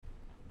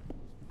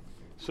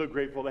So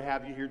grateful to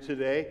have you here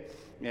today,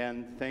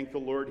 and thank the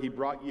Lord He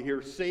brought you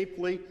here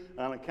safely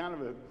on a kind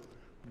of a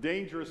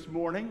dangerous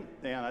morning,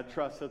 and I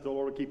trust that the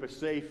Lord will keep us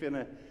safe in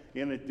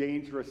a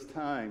dangerous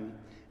time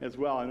as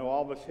well. I know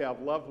all of us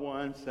have loved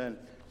ones and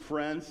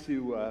friends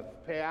who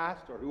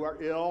passed or who are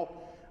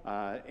ill,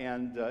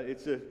 and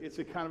it's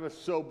a kind of a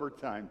sober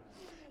time.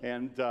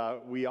 And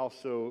we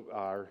also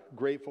are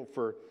grateful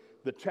for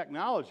the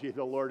technology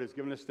the Lord has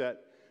given us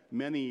that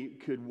many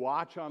could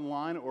watch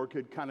online or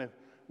could kind of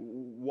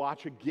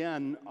watch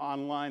again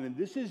online. And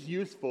this is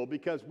useful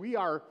because we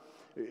are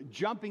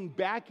jumping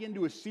back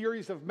into a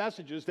series of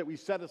messages that we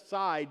set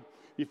aside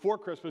before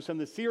Christmas. And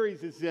the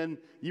series is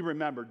you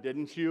remember,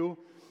 didn't you?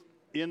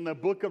 In the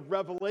book of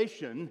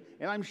Revelation.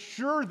 And I'm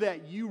sure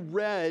that you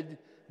read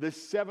the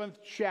 7th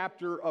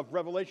chapter of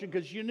Revelation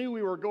because you knew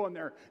we were going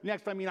there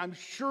next. I mean, I'm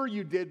sure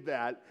you did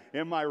that.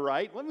 Am I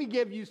right? Let me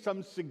give you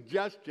some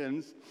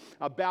suggestions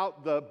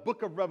about the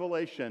book of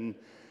Revelation.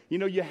 You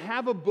know, you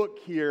have a book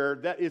here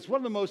that is one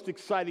of the most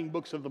exciting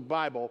books of the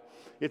Bible.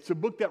 It's a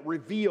book that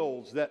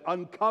reveals, that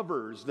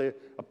uncovers the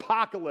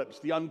apocalypse,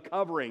 the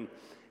uncovering.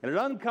 And it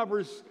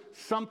uncovers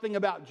something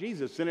about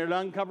Jesus, and it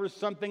uncovers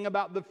something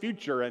about the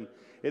future, and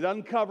it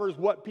uncovers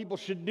what people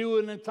should do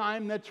in a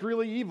time that's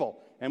really evil.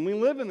 And we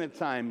live in a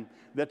time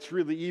that's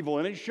really evil.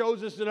 And it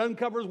shows us, it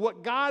uncovers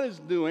what God is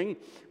doing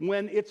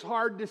when it's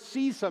hard to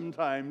see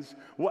sometimes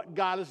what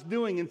God is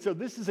doing. And so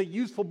this is a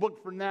useful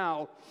book for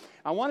now.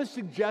 I want to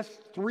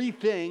suggest 3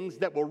 things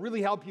that will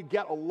really help you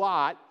get a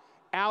lot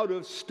out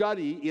of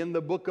study in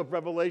the book of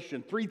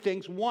Revelation. 3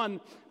 things.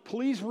 1,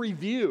 please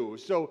review.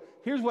 So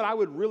here's what I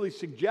would really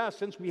suggest.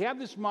 Since we have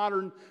this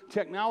modern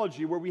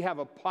technology where we have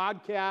a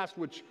podcast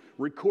which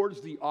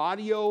records the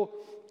audio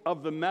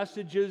of the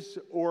messages,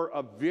 or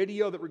a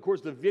video that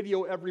records the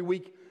video every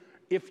week,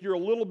 if you're a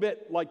little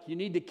bit like you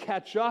need to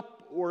catch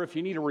up, or if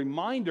you need a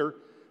reminder,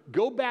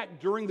 go back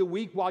during the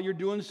week while you're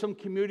doing some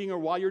commuting, or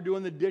while you're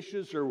doing the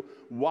dishes, or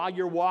while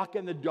you're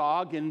walking the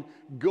dog, and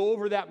go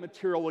over that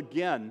material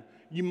again.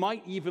 You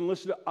might even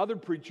listen to other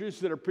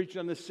preachers that are preaching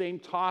on the same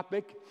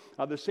topic,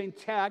 the same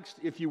text,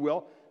 if you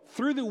will.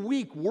 Through the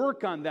week,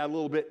 work on that a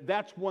little bit.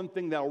 That's one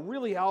thing that will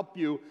really help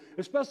you,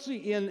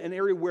 especially in an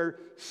area where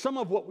some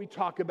of what we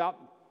talk about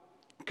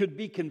could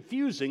be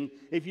confusing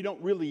if you don't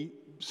really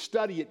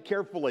study it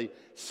carefully.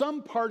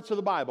 Some parts of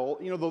the Bible,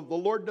 you know, the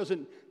Lord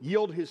doesn't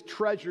yield his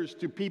treasures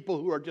to people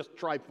who are just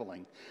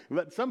trifling.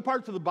 But some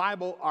parts of the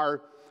Bible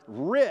are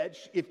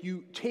rich if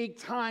you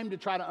take time to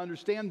try to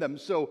understand them.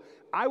 So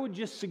I would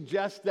just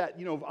suggest that,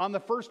 you know, on the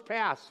first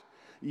pass,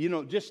 you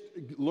know, just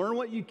learn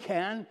what you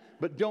can,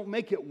 but don't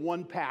make it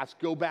one pass.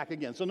 Go back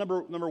again. So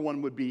number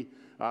 1 would be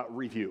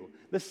review.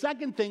 The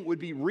second thing would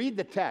be read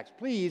the text.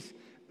 Please.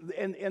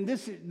 And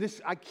this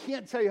I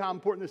can't tell you how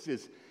important this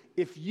is.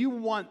 If you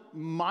want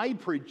my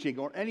preaching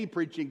or any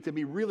preaching to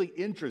be really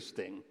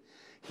interesting,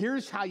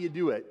 here's how you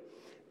do it.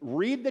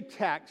 Read the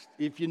text.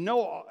 If you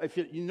know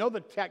the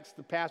text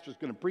the pastor's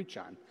going to preach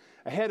on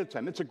ahead of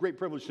time. It's a great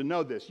privilege to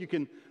know this. You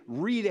can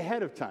read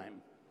ahead of time.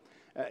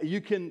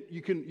 You can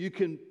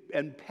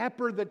and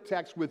pepper the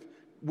text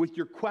with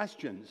your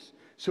questions.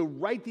 So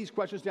write these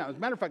questions down. As a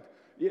matter of fact,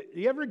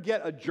 you ever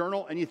get a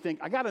journal and you think,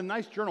 I got a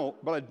nice journal,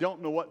 but I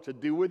don't know what to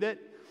do with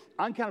it?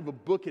 I'm kind of a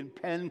book and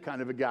pen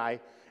kind of a guy.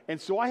 And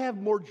so I have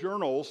more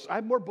journals. I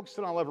have more books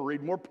than I'll ever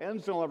read, more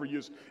pens than I'll ever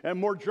use, and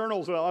more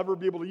journals than I'll ever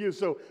be able to use.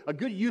 So a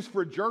good use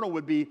for a journal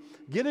would be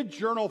get a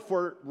journal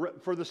for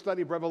the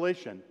study of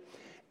Revelation.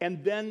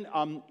 And then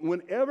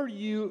whenever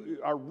you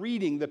are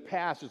reading the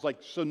passage, like,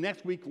 so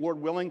next week,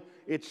 Lord willing,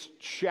 it's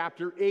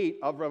chapter 8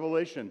 of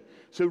Revelation.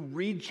 So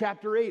read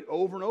chapter 8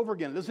 over and over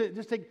again.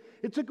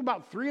 It took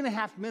about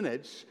 3.5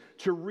 minutes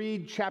to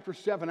read chapter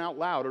 7 out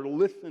loud, or to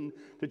listen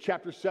to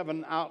chapter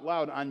 7 out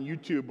loud on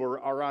YouTube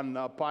or on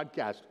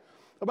podcast.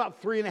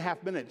 About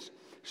 3.5 minutes.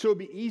 So it'd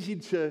be easy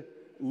to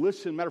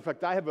listen. Matter of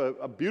fact, I have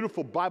a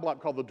beautiful Bible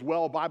app called the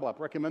Dwell Bible app.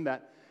 Recommend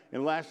that.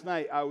 And last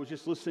night, I was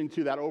just listening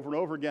to that over and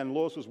over again.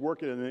 Lois was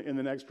working in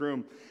the next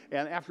room.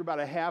 And after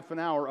about a half an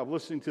hour of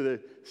listening to the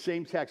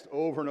same text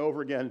over and over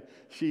again,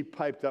 she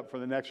piped up from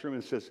the next room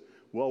and says,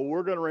 well,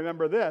 we're going to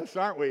remember this,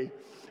 aren't we?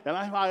 And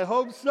I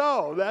hope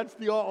so. That's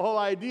the whole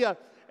idea.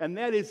 And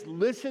that is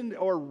listen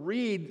or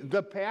read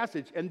the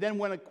passage. And then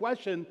when a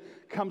question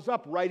comes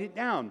up, write it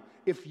down.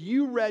 If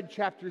you read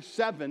chapter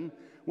 7,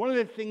 one of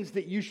the things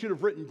that you should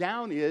have written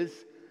down is,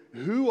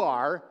 who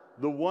are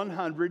the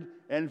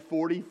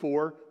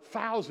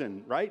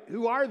 144,000, right?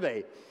 Who are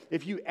they?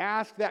 If you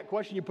ask that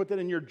question, you put that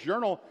in your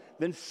journal,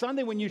 then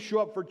Sunday when you show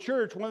up for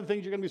church, one of the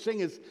things you're going to be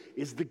saying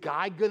is the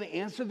guy going to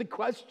answer the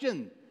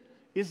question?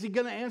 Is he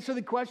going to answer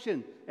the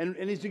question? And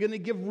is he going to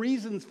give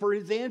reasons for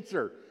his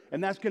answer?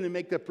 And that's going to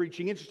make the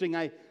preaching interesting.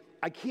 I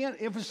can't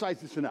emphasize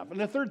this enough. And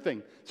the third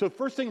thing, so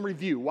first thing,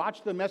 review.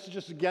 Watch the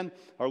messages again,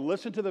 or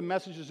listen to the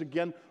messages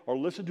again, or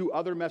listen to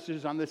other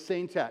messages on the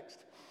same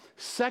text.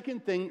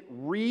 Second thing,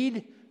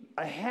 read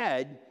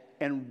ahead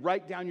and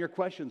write down your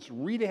questions.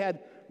 Read ahead,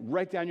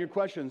 write down your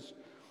questions.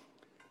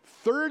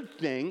 Third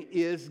thing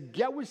is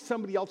get with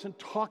somebody else and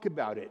talk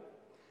about it.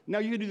 Now,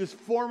 you can do this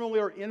formally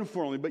or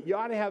informally, but you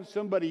ought to have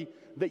somebody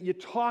that you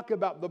talk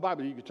about the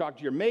Bible. You can talk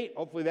to your mate,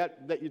 hopefully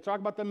that you talk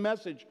about the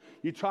message.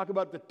 You talk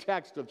about the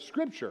text of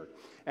Scripture,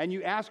 and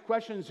you ask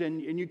questions,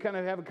 and you kind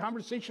of have a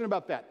conversation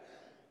about that.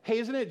 Hey,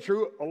 isn't it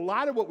true? A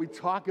lot of what we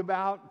talk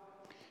about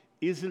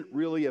isn't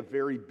really a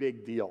very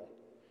big deal.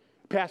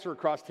 Pastor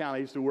across town, I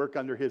used to work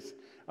under his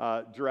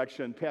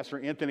direction, Pastor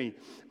Anthony.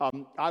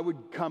 I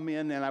would come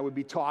in and I would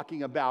be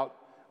talking about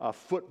a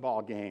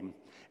football game.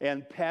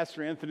 And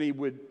Pastor Anthony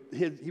would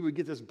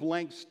get this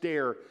blank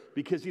stare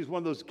because he's one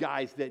of those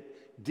guys that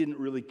didn't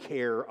really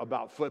care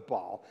about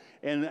football.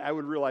 And I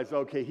would realize,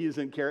 okay, he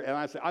doesn't care. And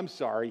I said, I'm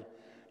sorry,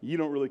 you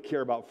don't really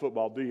care about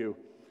football, do you?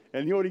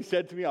 And you know what he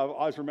said to me? I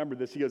always remember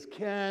this. He goes,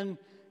 Ken,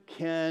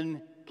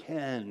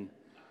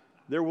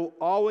 there will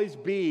always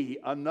be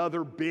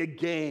another big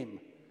game.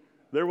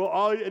 There will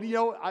always, and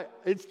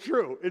it's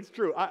true.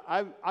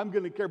 I'm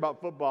going to care about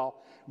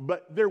football,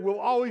 but there will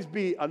always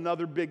be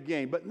another big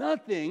game. But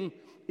nothing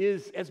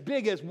is as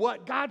big as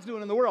what God's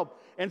doing in the world.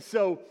 And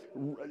so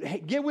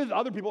get with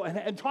other people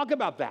and talk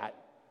about that.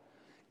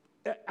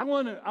 I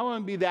want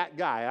to be that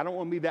guy. I don't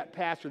want to be that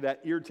pastor,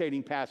 that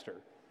irritating pastor.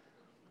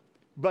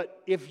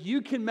 But if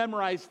you can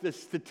memorize the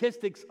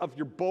statistics of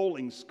your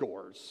bowling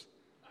scores,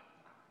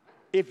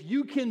 if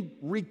you can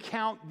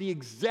recount the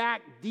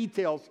exact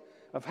details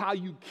of how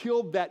you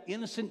killed that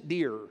innocent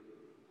deer,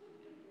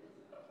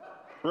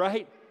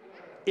 right?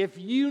 If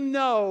you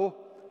know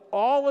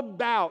all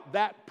about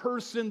that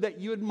person that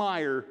you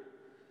admire,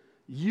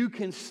 you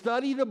can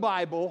study the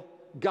Bible,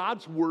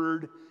 God's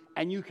Word,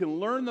 and you can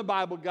learn the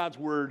Bible, God's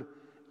Word,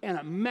 and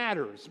it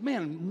matters.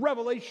 Man,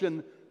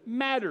 Revelation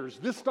matters.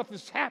 This stuff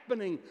is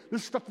happening.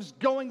 This stuff is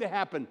going to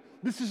happen.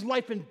 This is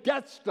life and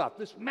death stuff.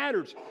 This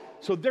matters.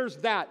 So there's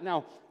that.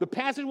 Now, the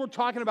passage we're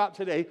talking about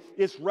today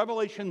is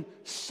Revelation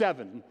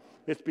 7.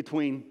 It's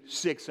between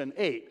 6 and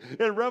 8.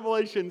 In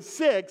Revelation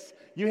 6,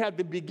 you have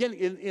the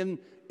beginning,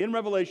 in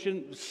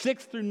Revelation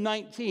 6 through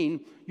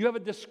 19, you have a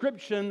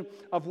description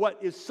of what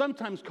is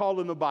sometimes called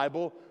in the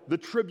Bible the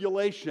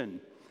tribulation.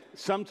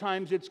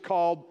 Sometimes it's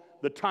called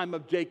the time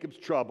of Jacob's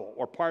trouble,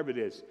 or part of it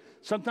is.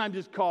 Sometimes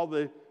it's called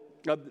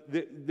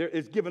there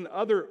is given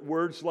other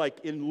words, like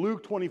in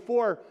Luke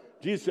 24,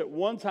 Jesus at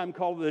one time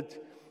called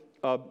it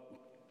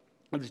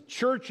the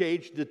church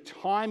age, the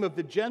time of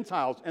the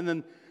Gentiles, and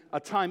then a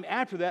time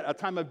after that, a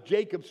time of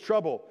Jacob's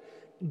trouble.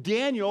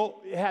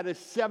 Daniel had a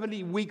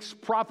 70 weeks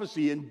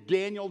prophecy in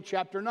Daniel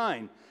chapter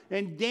 9.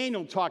 And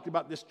Daniel talked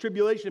about this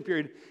tribulation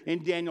period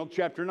in Daniel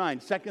chapter 9.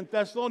 2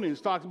 Thessalonians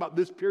talks about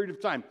this period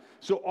of time.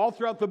 So all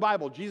throughout the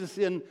Bible, Jesus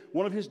in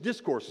one of his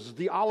discourses,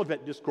 the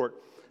Olivet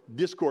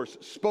discourse,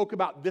 spoke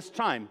about this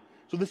time.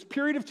 So this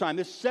period of time,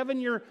 this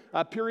 7-year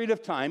period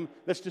of time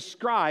that's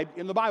described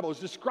in the Bible is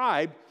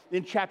described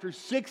in chapters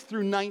 6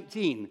 through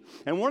 19.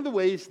 And one of the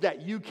ways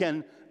that you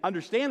can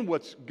understand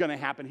what's going to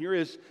happen here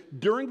is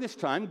during this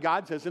time,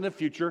 God says in the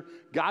future,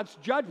 God's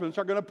judgments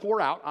are going to pour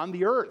out on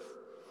the earth.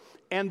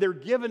 And they're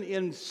given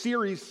in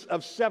series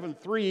of 7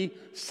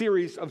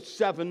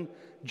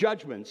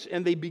 judgments.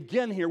 And they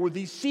begin here with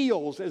these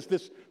seals. As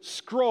this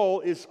scroll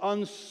is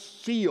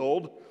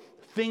unsealed,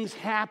 things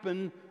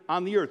happen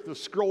on the earth. The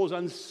scroll is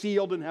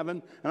unsealed in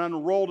heaven and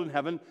unrolled in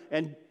heaven,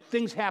 and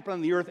things happen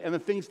on the earth, and the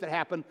things that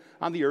happen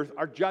on the earth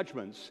are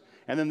judgments.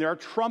 And then there are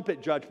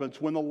trumpet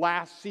judgments. When the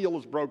last seal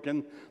is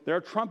broken, there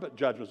are trumpet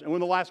judgments. And when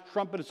the last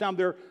trumpet is sounded,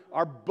 there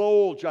are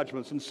bowl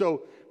judgments. And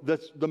so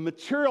the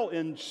material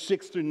in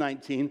 6 through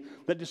 19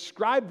 that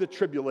describe the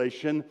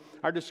tribulation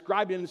are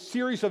described in a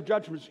series of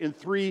judgments in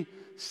 3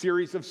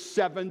 series of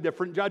 7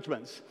 different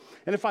judgments.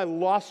 And if I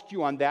lost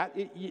you on that,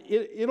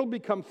 it'll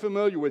become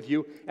familiar with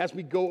you as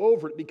we go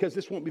over it, because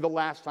this won't be the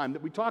last time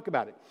that we talk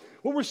about it.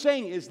 What we're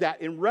saying is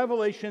that in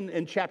Revelation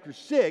in chapter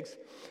 6,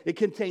 it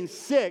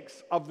contains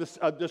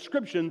a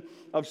description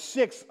of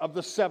 6 of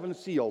the 7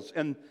 seals,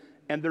 and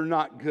they're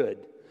not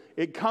good.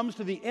 It comes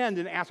to the end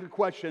and asks a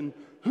question,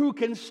 who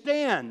can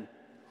stand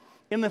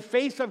in the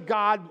face of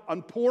God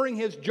pouring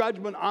his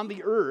judgment on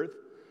the earth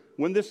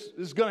when this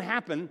is going to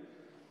happen?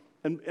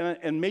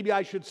 And maybe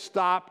I should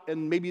stop,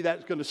 and maybe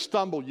that's going to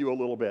stumble you a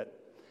little bit.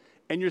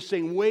 And you're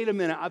saying, wait a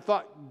minute, I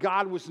thought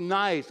God was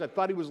nice. I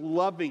thought he was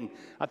loving.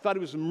 I thought he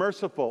was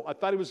merciful. I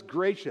thought he was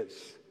gracious.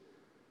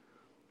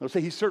 I'll say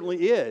he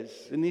certainly is.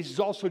 And he's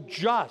also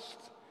just.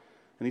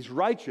 And he's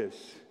righteous.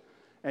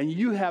 And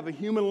you have a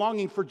human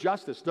longing for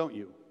justice, don't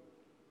you?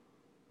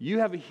 You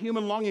have a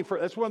human longing for,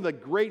 that's one of the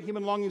great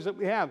human longings that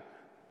we have.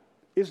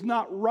 It's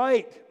not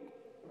right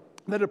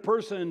that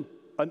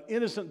an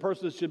innocent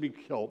person should be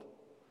killed.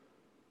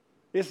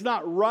 It's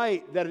not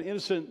right that an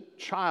innocent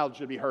child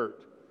should be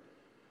hurt.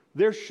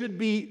 This should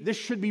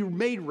be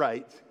made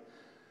right.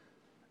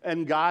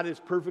 And God is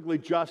perfectly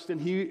just, and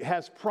he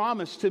has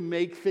promised to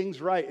make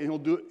things right, and he'll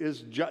do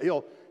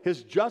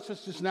his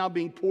justice is now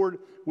being poured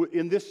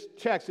in this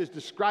text is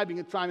describing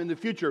a time in the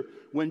future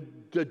when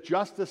the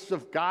justice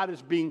of God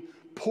is being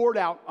poured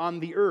out on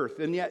the earth,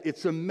 and yet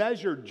it's a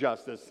measured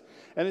justice.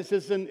 And it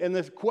says in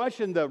this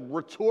question, the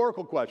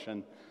rhetorical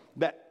question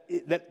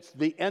that's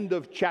the end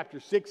of chapter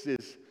 6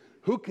 is,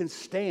 who can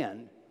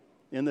stand?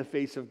 in the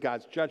face of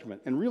God's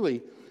judgment. And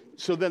really,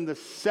 so then the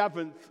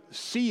seventh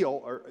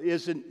seal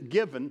isn't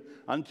given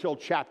until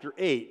chapter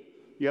 8.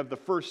 You have the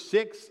first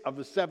 6 of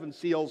the 7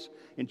 seals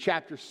in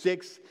chapter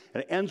 6,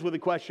 and it ends with the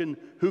question,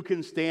 who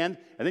can stand?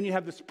 And then you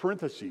have this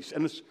parentheses.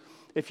 And this,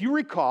 if you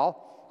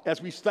recall,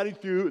 as we studied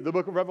through the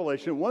book of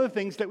Revelation, one of the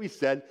things that we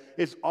said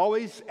is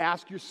always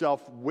ask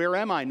yourself, where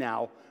am I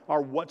now?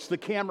 Or what's the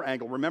camera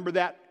angle? Remember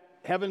that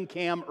heaven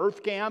cam,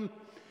 earth cam?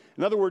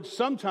 In other words,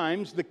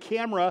 sometimes the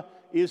camera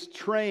is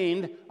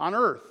trained on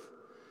earth.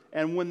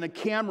 And when the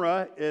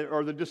camera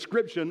or the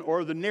description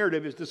or the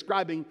narrative is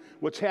describing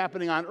what's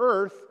happening on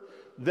earth,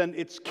 then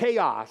it's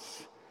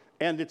chaos,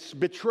 and it's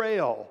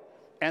betrayal,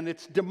 and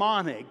it's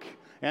demonic,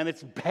 and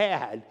it's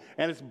bad,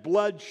 and it's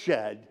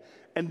bloodshed.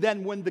 And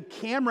then when the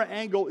camera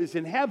angle is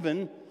in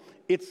heaven,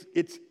 it's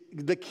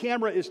the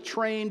camera is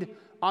trained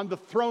on the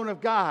throne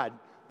of God,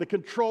 the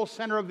control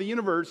center of the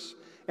universe,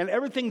 and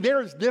everything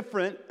there is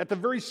different. At the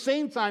very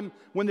same time,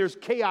 when there's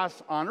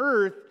chaos on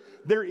earth,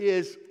 there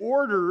is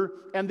order,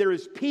 and there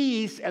is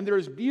peace, and there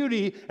is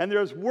beauty, and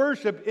there is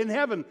worship in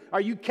heaven.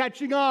 Are you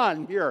catching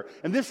on here?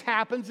 And this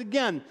happens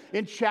again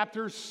in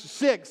chapter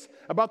 6.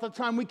 About the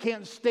time we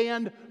can't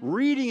stand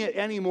reading it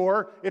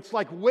anymore, it's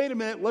like, wait a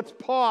minute, let's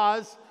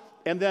pause.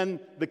 And then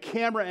the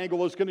camera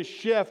angle is going to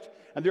shift.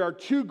 And there are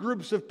 2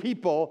 groups of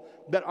people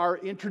that are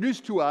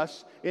introduced to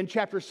us in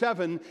chapter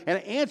 7, and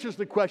it answers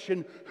the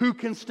question, who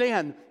can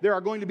stand? There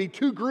are going to be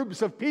 2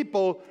 groups of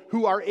people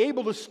who are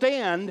able to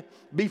stand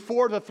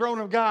before the throne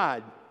of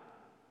God.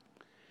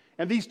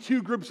 And these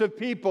 2 groups of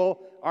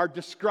people are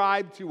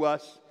described to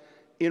us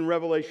in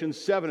Revelation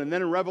 7. And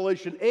then in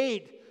Revelation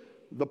 8,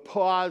 the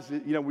pause,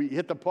 we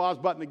hit the pause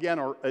button again,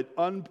 or it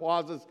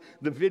unpauses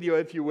the video,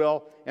 if you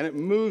will, and it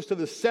moves to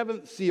the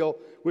 7th seal,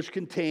 which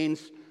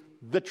contains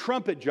the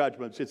trumpet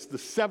judgments. It's the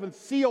 7th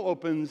seal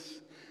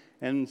opens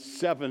and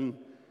 7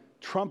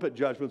 trumpet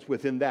judgments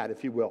within that,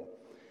 if you will.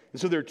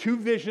 And so there are 2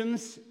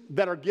 visions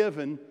that are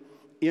given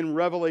in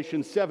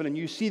Revelation 7, and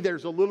you see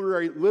there's a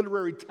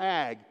literary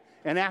tag,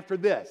 and after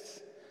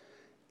this,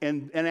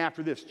 and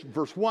after this.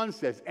 Verse 1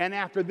 says, and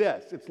after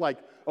this. It's like,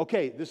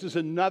 okay, this is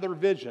another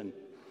vision.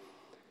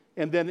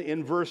 And then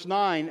in verse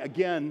 9,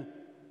 again,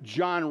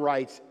 John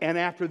writes, and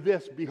after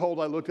this, behold,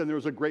 I looked, and there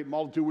was a great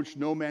multitude which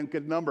no man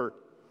could number.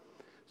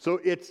 So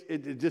it's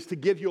just to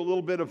give you a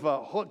little bit of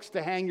hooks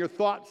to hang your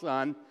thoughts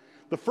on.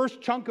 The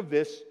first chunk of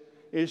this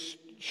is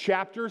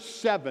chapter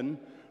 7,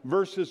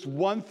 verses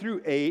 1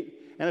 through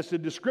 8, and it's a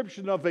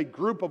description of a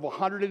group of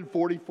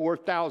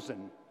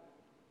 144,000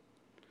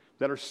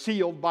 that are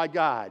sealed by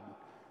God.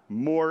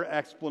 More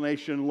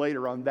explanation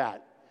later on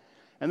that.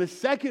 And the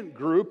second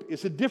group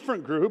is a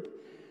different group.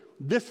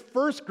 This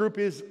first group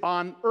is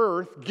on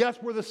earth. Guess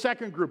where the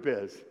second group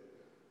is?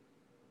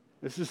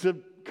 This is a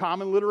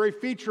common literary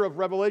feature of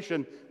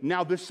Revelation.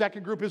 Now this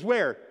second group is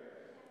where?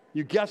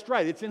 You guessed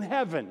right, it's in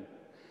heaven.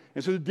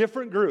 And so the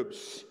different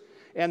groups.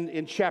 And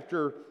in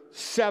chapter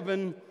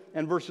 7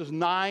 and verses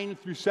 9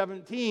 through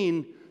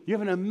 17, you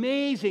have an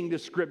amazing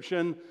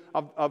description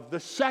of the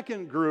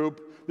second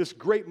group, this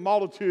great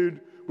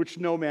multitude which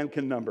no man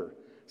can number.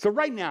 So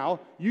right now,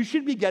 you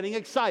should be getting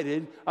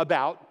excited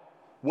about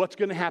what's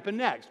going to happen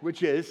next,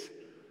 which is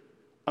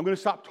I'm going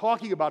to stop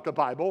talking about the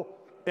Bible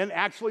and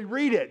actually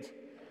read it.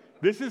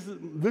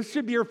 This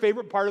should be your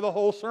favorite part of the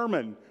whole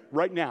sermon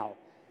right now.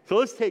 So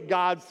let's take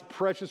God's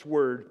precious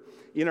word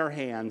in our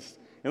hands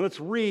and let's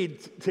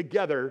read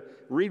together.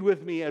 Read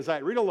with me as I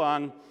read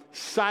along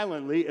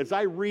silently as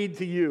I read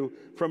to you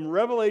from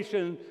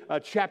Revelation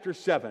chapter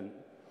 7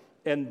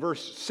 and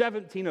verse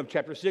 17 of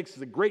chapter 6.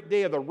 The great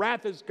day of the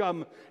wrath has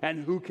come,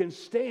 and who can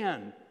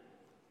stand?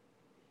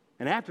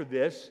 And after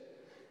this,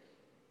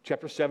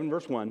 chapter 7,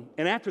 verse 1,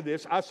 and after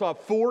this, I saw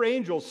 4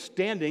 angels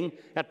standing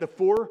at the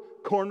 4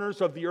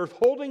 corners of the earth,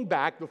 holding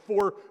back the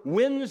 4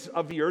 winds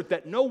of the earth,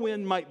 that no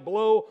wind might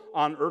blow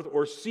on earth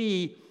or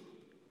sea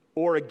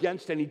or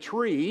against any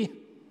tree.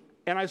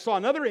 And I saw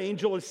another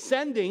angel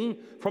ascending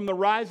from the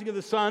rising of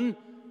the sun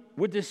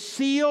with the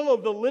seal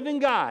of the living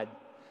God.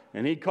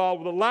 And he called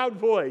with a loud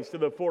voice to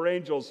the 4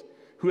 angels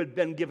who had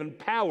been given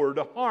power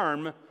to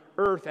harm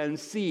earth and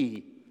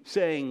sea,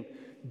 saying,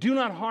 do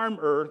not harm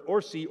earth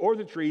or sea or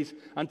the trees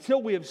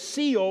until we have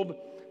sealed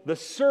the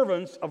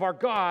servants of our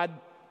God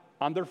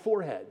on their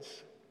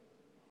foreheads.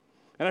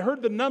 And I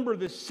heard the number of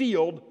the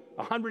sealed,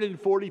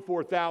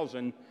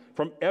 144,000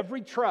 from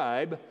every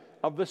tribe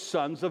of the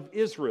sons of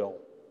Israel.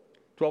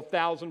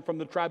 12,000 from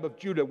the tribe of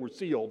Judah were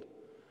sealed.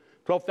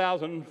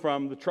 12,000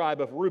 from the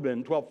tribe of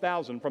Reuben.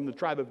 12,000 from the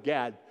tribe of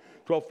Gad.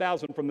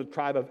 12,000 from the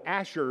tribe of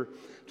Asher.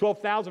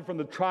 12,000 from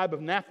the tribe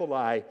of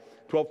Naphtali.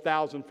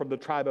 12,000 from the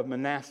tribe of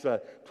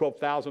Manasseh,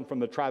 12,000 from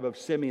the tribe of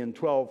Simeon,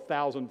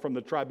 12,000 from the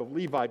tribe of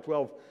Levi,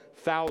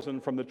 12,000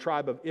 from the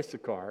tribe of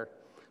Issachar,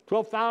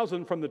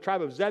 12,000 from the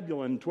tribe of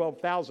Zebulun,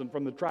 12,000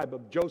 from the tribe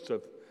of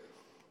Joseph,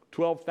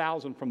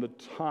 12,000 from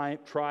the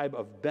tribe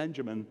of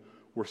Benjamin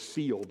were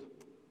sealed.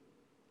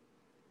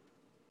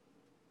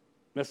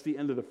 That's the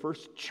end of the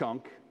first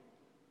chunk.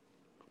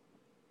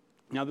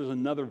 Now there's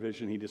another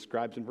vision he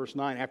describes in verse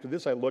 9. After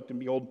this I looked, and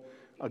behold,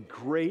 a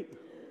great,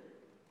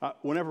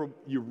 whenever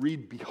you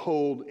read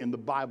behold in the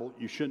Bible,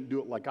 you shouldn't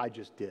do it like I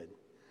just did.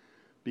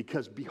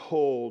 Because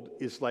behold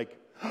is like,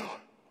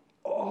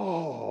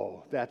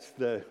 oh, that's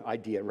the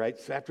idea, right?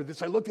 So after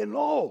this I looked and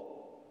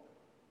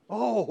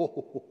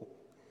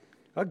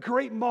a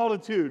great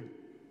multitude,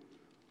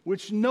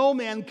 which no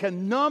man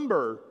can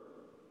number,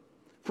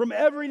 from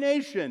every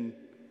nation,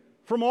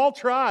 from all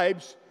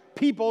tribes,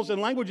 peoples,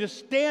 and languages,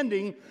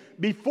 standing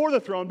before the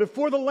throne,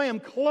 before the Lamb,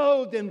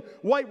 clothed in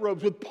white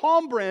robes, with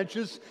palm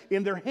branches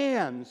in their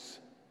hands,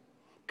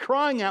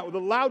 crying out with a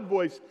loud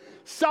voice,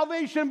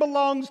 salvation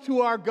belongs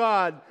to our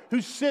God, who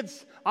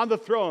sits on the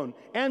throne,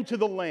 and to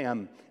the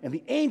Lamb. And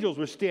the angels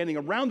were standing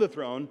around the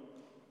throne,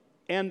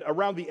 and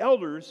around the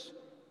elders,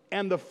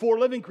 and the four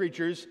living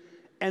creatures,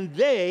 and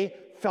they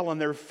fell on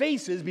their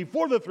faces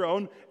before the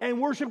throne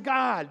and worshiped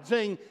God,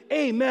 saying,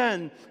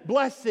 Amen,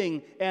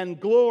 blessing and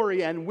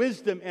glory and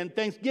wisdom and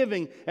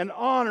thanksgiving and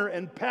honor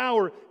and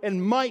power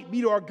and might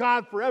be to our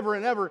God forever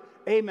and ever.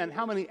 Amen.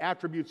 How many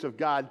attributes of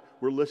God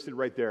were listed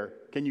right there?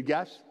 Can you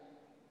guess?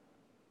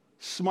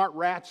 Smart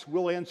rats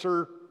will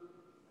answer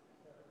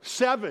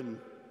 7.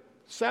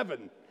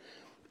 7.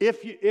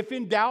 If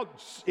in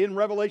doubt, in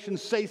Revelation,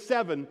 say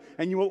 7,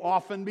 and you will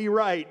often be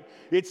right.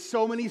 It's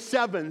so many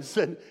 7s,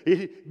 and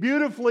it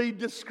beautifully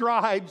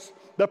describes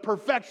the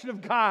perfection of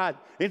God.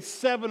 It's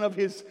 7 of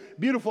his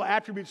beautiful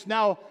attributes.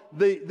 Now,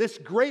 this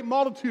great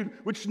multitude,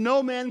 which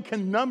no man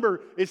can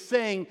number, is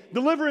saying,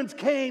 deliverance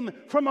came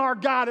from our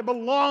God. It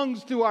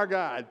belongs to our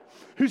God,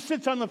 who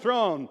sits on the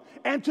throne,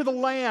 and to the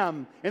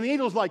Lamb. And the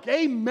angel's like,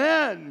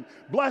 Amen.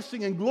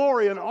 Blessing and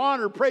glory and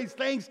honor, praise,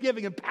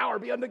 thanksgiving, and power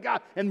be unto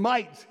God, and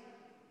might.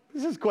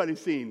 This is quite a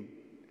scene.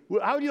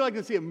 How would you like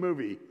to see a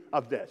movie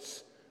of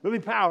this? It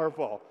would be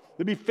powerful. It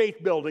would be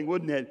faith-building,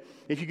 wouldn't it,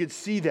 if you could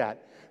see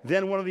that?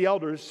 Then one of the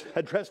elders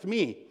addressed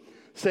me,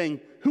 saying,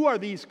 who are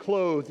these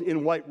clothed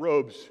in white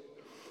robes,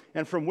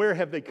 and from where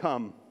have they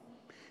come?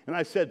 And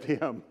I said to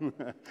him,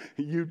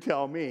 you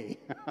tell me,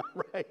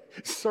 right?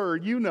 Sir,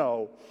 you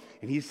know.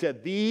 And he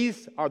said,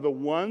 these are the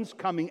ones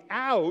coming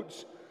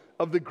out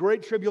of the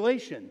great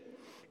tribulation,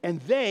 and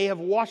they have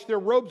washed their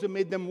robes and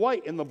made them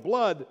white in the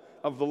blood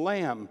of the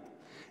Lamb.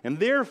 And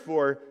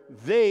therefore,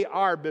 they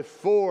are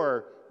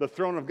before the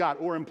throne of God,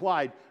 or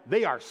implied,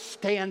 they are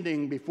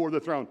standing before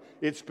the throne.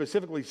 It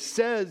specifically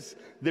says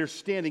they're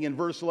standing in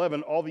verse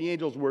 11. All the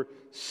angels were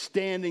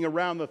standing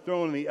around the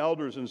throne, and the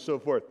elders and so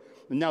forth.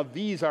 And now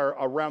these are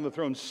around the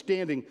throne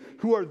standing.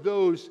 Who are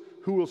those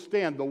who will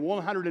stand? The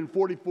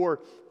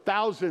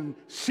 144,000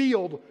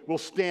 sealed will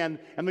stand,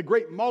 and the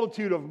great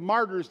multitude of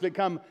martyrs that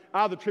come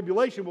out of the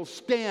tribulation will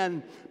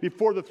stand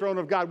before the throne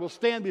of God, will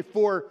stand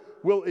before,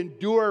 will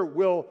endure,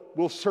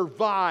 will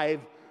survive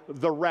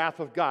the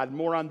wrath of God.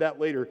 More on that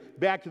later.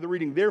 Back to the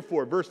reading.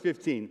 Therefore, verse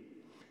 15.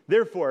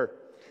 Therefore,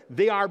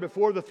 they are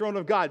before the throne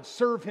of God.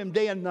 Serve him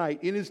day and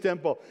night in his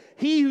temple.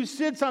 He who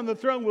sits on the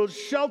throne will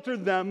shelter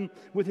them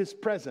with his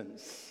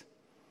presence.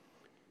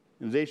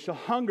 And they shall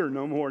hunger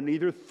no more,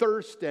 neither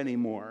thirst any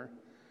more.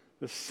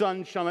 The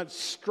sun shall not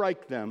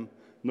strike them,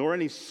 nor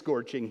any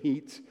scorching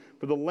heat.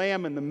 For the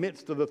Lamb in the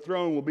midst of the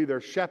throne will be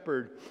their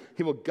shepherd.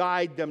 He will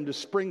guide them to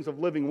springs of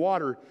living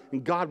water,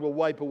 and God will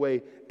wipe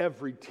away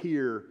every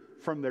tear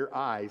from their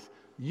eyes.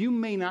 You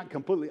may not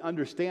completely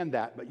understand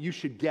that, but you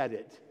should get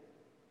it.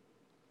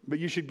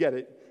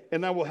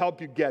 And I will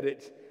help you get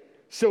it.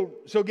 So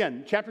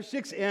again, chapter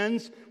 6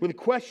 ends with a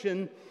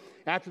question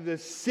after the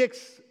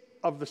 6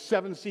 of the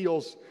 7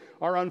 seals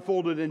are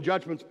unfolded and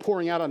judgments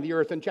pouring out on the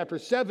earth. And chapter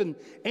 7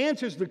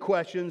 answers the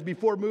questions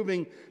before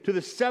moving to the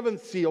 7th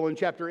seal in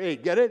chapter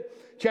 8. Get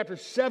it? Chapter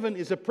 7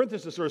 is a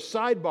parenthesis or a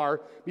sidebar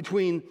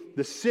between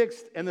the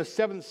 6th and the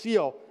 7th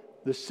seal.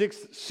 The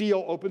 6th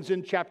seal opens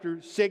in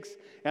chapter 6,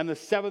 and the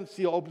 7th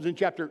seal opens in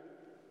chapter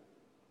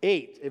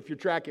 8, if you're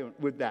tracking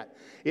with that.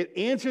 It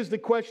answers the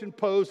question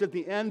posed at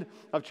the end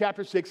of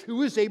chapter 6,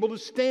 who is able to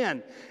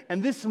stand?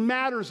 And this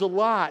matters a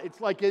lot.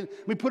 It's like,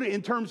 we put it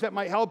in terms that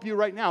might help you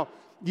right now.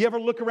 Do you ever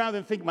look around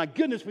and think, my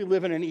goodness, we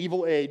live in an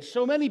evil age.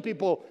 So many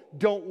people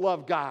don't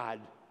love God.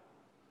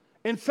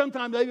 And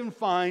sometimes I even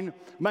find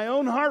my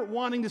own heart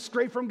wanting to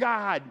stray from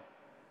God.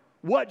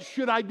 What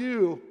should I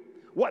do?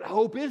 What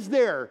hope is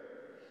there?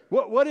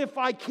 What if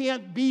I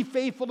can't be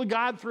faithful to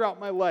God throughout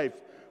my life?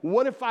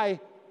 What if I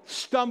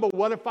stumble?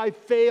 What if I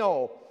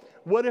fail?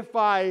 What if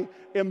I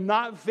am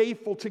not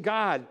faithful to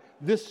God?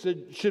 This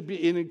should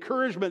be an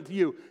encouragement to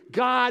you.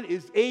 God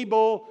is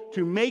able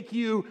to make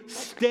you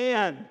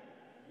stand.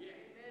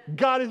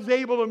 God is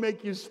able to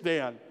make you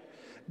stand.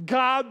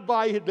 God,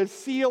 by the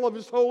seal of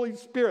his Holy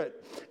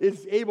Spirit,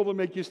 is able to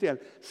make you stand.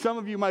 Some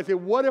of you might say,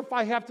 what if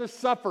I have to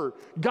suffer?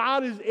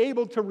 God is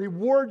able to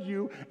reward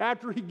you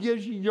after he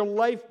gives you your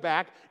life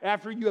back,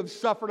 after you have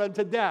suffered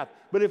unto death.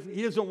 But if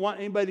he doesn't want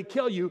anybody to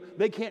kill you,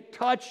 they can't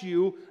touch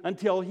you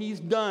until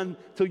he's done,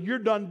 till you're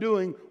done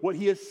doing what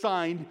he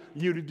assigned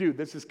you to do.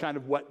 This is kind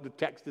of what the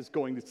text is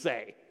going to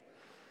say.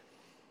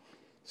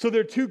 So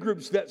there are two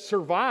groups that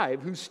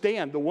survive, who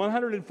stand. The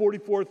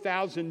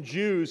 144,000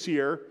 Jews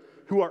here,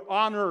 who are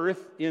on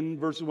earth in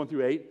verses 1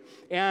 through 8,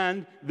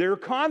 and they're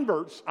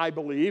converts, I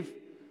believe,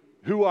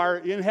 who are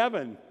in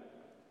heaven.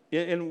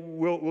 And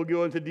we'll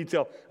go into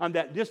detail on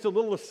that. Just a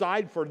little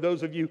aside for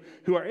those of you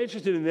who are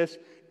interested in this,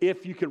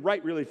 if you could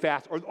write really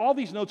fast, or all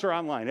these notes are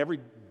online. Every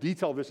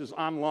detail of this is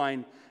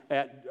online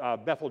at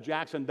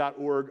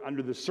betheljackson.org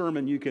under the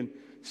sermon. You can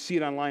see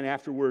it online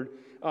afterward.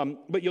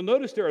 But you'll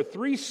notice there are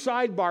 3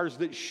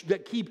 sidebars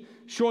that keep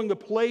showing the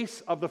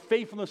place of the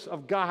faithfulness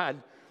of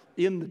God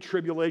in the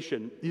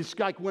tribulation. It's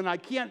like when I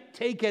can't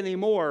take any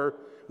more,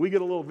 we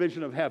get a little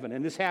vision of heaven.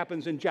 And this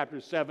happens in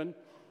chapter 7.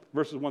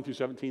 Verses 1 through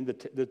 17,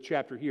 the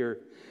chapter here.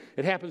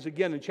 It happens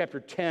again in chapter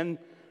 10,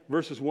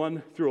 verses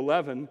 1 through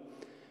 11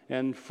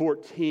 and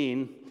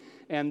 14,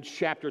 and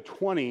chapter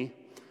 20,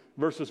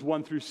 verses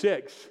 1 through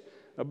 6.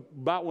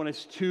 About when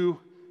it's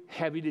too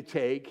heavy to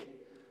take,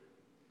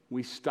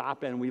 we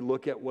stop and we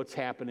look at what's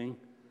happening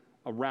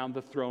around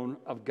the throne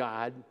of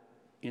God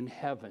in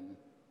heaven.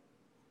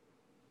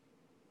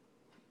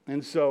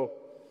 And so,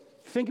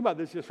 think about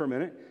this just for a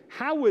minute.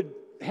 How would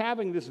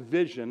having this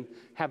vision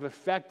have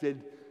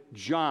affected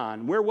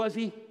John? Where was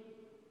he?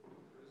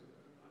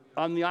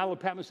 On the Isle of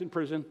Patmos in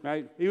prison,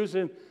 right? He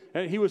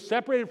was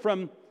separated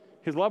from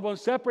his loved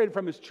ones, separated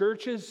from his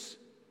churches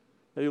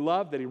that he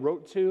loved, that he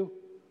wrote to.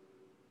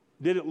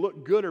 Did it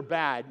look good or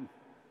bad?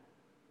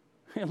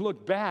 It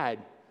looked bad.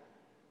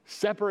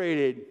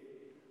 Separated,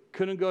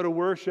 couldn't go to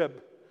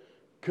worship,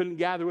 couldn't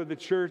gather with the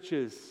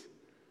churches.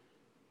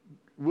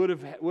 Would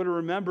have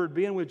remembered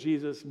being with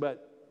Jesus,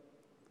 but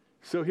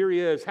so here he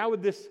is. How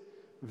would this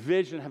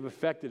vision have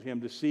affected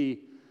him to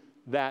see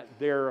that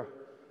there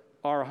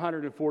are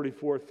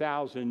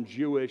 144,000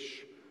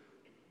 Jewish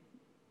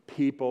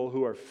people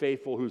who are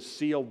faithful, who's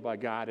sealed by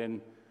God,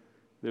 and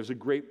there's a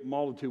great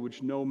multitude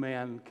which no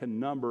man can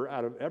number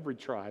out of every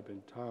tribe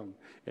and tongue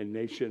and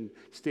nation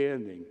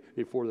standing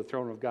before the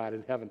throne of God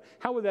in heaven?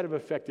 How would that have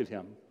affected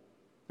him?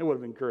 It would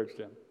have encouraged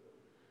him.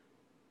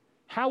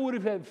 How would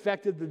it have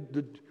affected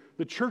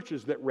the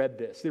churches that read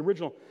this? The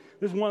original,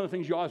 this is one of the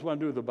things you always want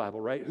to do with the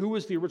Bible, right? Who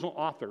was the original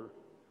author?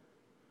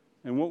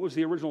 And what was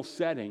the original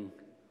setting?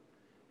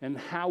 And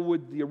how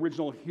would the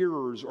original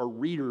hearers or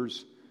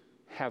readers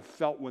have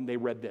felt when they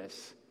read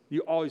this?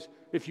 You always,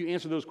 if you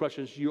answer those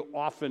questions, you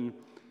often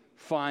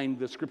find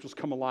the scriptures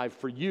come alive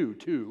for you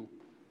too,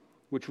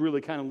 which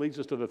really kind of leads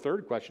us to the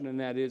third question, and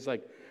that is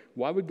like,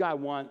 why would God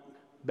want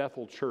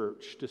Bethel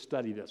Church to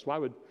study this? Why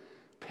would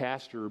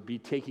Pastor be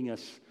taking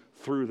us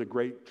through the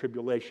Great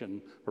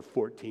Tribulation for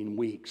 14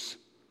 weeks?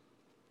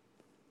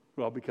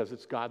 Well, because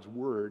it's God's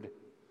Word.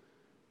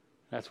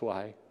 That's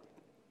why.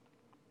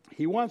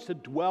 He wants to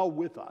dwell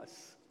with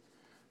us.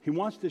 He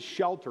wants to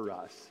shelter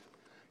us.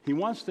 He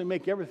wants to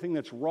make everything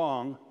that's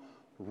wrong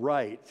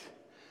right.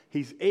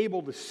 He's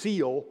able to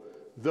seal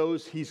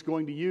those he's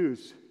going to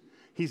use.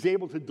 He's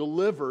able to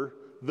deliver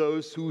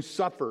those who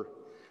suffer.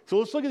 So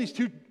let's look at these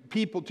two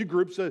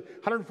groups,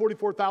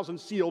 144,000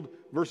 sealed,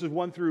 verses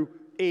 1 through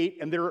 8,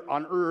 and they're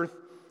on earth.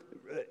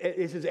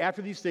 It says,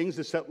 after these things,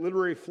 this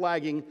literary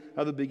flagging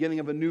of the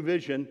beginning of a new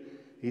vision.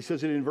 He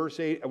says it in verse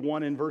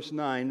 1 and verse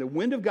 9. The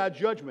wind of God's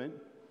judgment.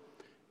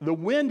 The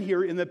wind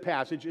here in the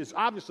passage is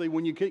obviously,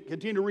 when you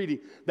continue reading,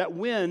 that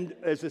wind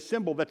is a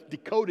symbol that's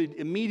decoded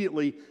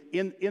immediately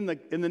in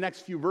the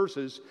next few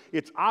verses.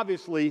 It's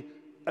obviously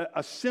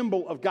a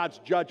symbol of God's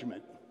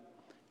judgment.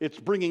 It's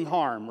bringing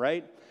harm,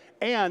 right?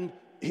 And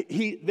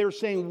they're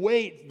saying,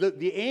 wait,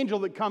 the angel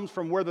that comes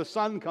from where the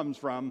sun comes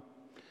from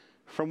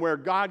where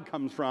God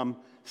comes from,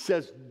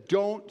 says,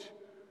 don't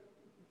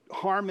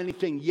harm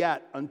anything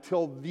yet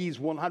until these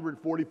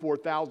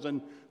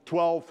 144,000,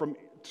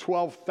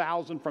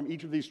 12,000 from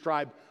each of these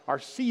tribes are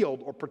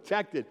sealed or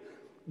protected.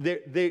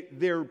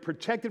 They're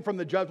protected from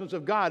the judgments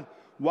of God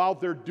while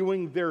they're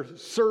doing their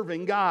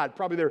serving God,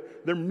 probably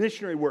their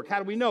missionary work. How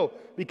do we know?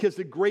 Because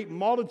the great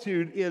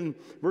multitude in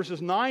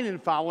verses 9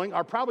 and following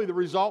are probably the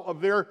result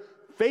of their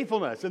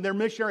faithfulness and their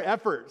missionary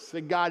efforts,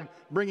 and God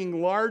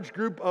bringing large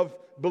group of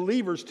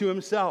believers to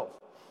himself.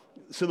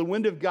 So the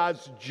wind of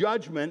God's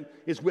judgment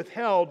is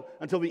withheld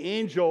until the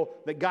angel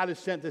that God has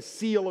sent to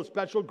seal a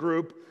special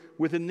group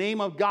with the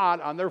name of God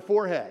on their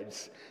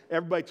foreheads.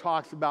 Everybody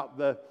talks about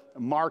the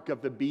mark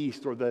of the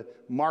beast or the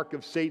mark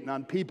of Satan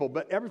on people,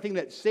 but everything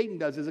that Satan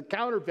does is a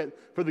counterfeit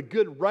for the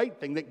good, right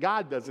thing that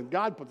God does, and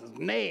God puts his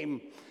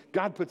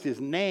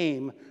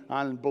name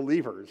on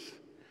believers.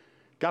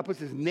 God puts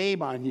his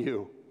name on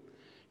you.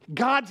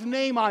 God's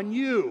name on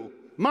you.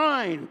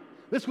 Mine.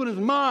 This one is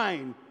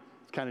mine.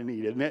 It's kind of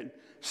neat, isn't it?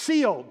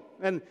 Sealed.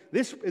 And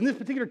in this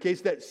particular case,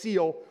 that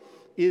seal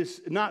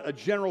is not a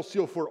general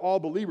seal for all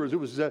believers. It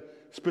was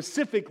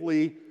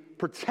specifically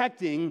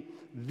protecting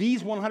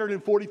these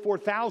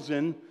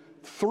 144,000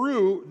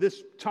 through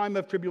this time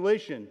of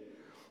tribulation.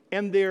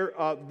 And their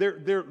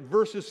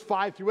verses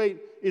 5 through 8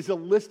 is a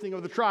listing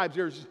of the tribes.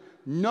 There's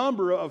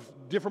number of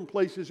different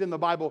places in the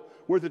Bible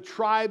where the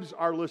tribes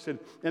are listed,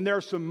 and there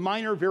are some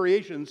minor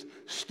variations.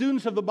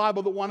 Students of the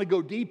Bible that want to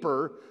go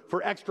deeper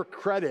for extra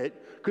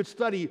credit could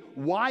study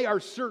why are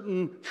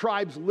certain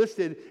tribes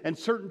listed and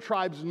certain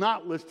tribes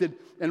not listed,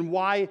 and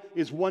why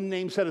is one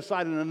name set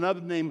aside and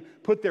another name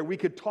put there. We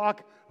could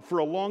talk for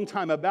a long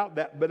time about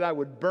that, but I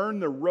would burn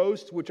the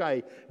roast, which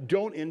I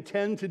don't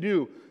intend to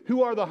do.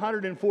 Who are the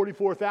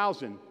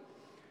 144,000?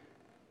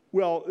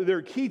 Well,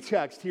 their key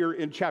text here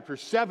in chapter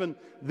 7,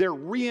 they're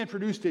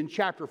reintroduced in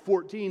chapter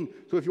 14.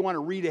 So if you want to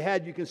read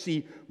ahead, you can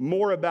see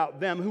more about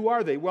them. Who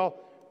are they?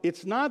 Well,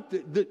 it's not,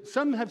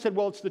 some have said,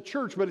 well, it's the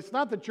church, but it's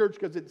not the church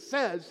because it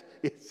says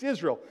it's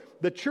Israel.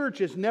 The church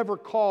is never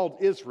called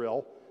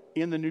Israel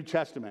in the New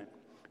Testament.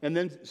 And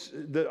then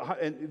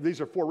and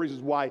these are 4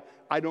 reasons why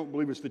I don't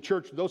believe it's the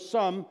church, though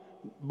some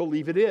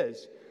believe it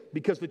is.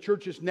 Because the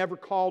church is never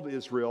called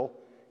Israel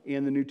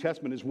in the New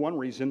Testament is one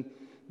reason.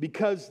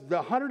 Because the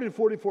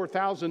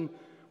 144,000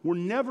 were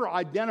never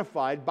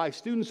identified by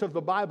students of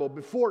the Bible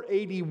before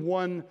AD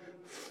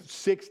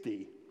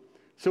 160.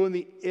 So in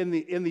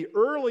the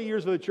early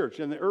years of the church,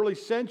 in the early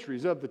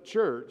centuries of the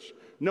church,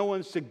 no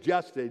one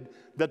suggested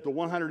that the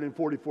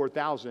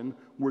 144,000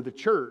 were the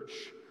church.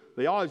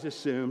 They always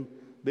assumed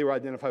they were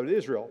identified with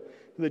Israel.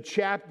 The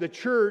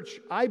church,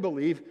 I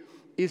believe,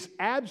 is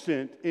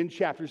absent in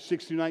chapters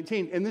 6 through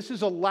 19. And this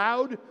is a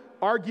loud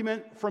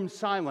argument from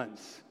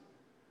silence.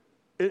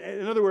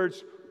 In other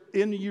words,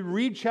 you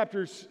read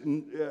chapters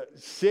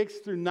 6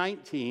 through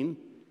 19,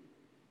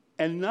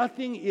 and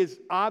nothing is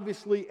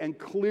obviously and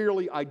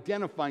clearly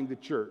identifying the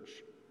church.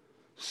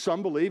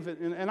 Some believe,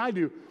 and I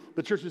do,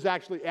 the church is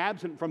actually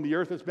absent from the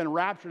earth. It's been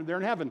raptured. They're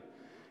in heaven.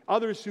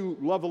 Others who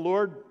love the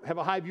Lord, have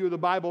a high view of the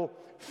Bible,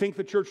 think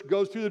the church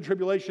goes through the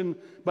tribulation,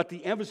 but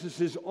the emphasis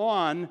is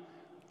on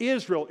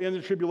Israel in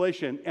the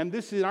tribulation. And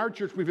this in our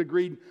church, we've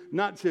agreed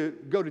not to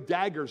go to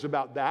daggers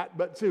about that,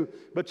 but to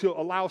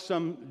allow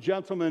some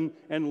gentleman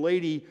and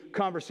lady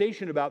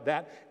conversation about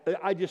that.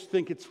 I just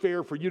think it's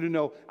fair for you to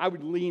know I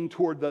would lean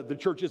toward the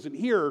church isn't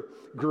here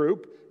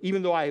group,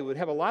 even though I would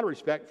have a lot of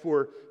respect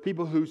for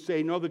people who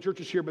say, no, the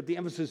church is here, but the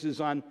emphasis is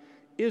on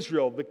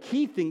Israel. The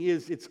key thing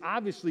is, it's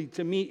obviously,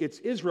 to me, it's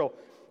Israel.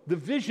 The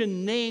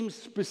vision names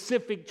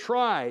specific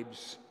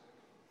tribes.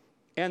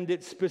 And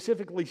it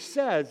specifically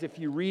says, if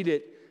you read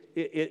it,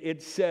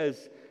 it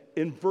says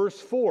in verse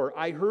 4,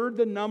 I heard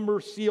the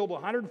number sealed,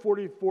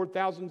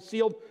 144,000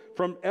 sealed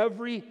from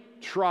every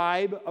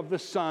tribe of the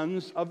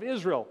sons of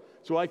Israel.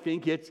 So I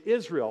think it's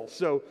Israel.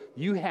 So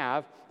you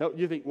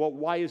think, well,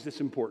 why is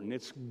this important?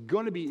 It's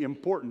going to be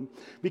important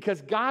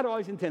because God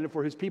always intended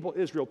for his people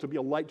Israel to be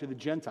a light to the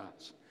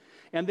Gentiles.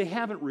 And they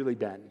haven't really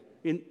been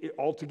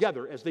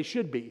altogether as they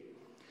should be.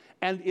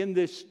 And in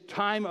this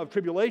time of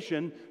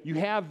tribulation, you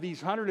have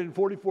these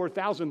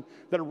 144,000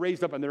 that are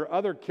raised up, and there are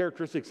other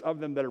characteristics of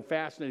them that are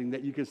fascinating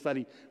that you can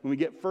study when we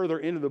get further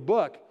into the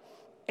book.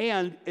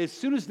 And as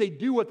soon as they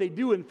do what they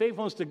do in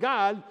faithfulness to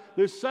God,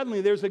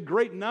 there's a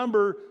great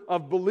number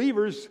of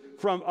believers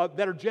from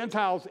that are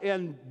Gentiles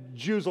and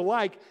Jews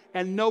alike,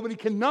 and nobody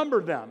can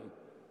number them.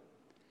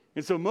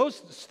 And so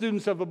most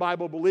students of the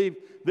Bible believe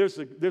there's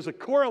a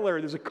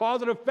corollary, there's a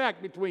cause and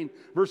effect between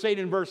verse 8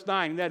 and verse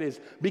 9. That is,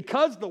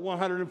 because the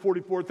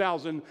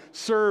 144,000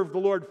 served the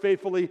Lord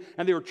faithfully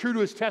and they were true to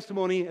his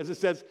testimony, as it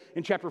says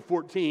in chapter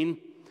 14,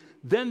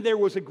 then there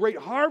was a great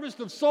harvest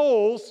of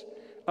souls,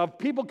 of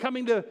people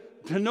coming to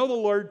know the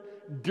Lord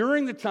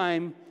during the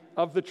time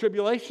of the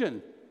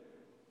tribulation.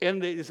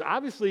 And it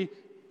obviously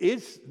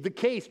is the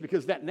case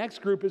because that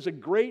next group is a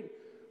great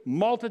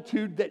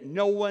multitude that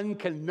no one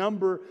can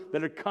number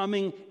that are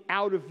coming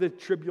out of the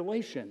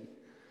tribulation.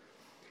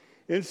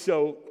 And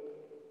so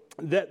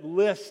that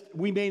list,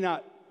 we may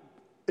not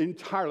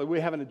entirely,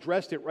 we haven't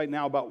addressed it right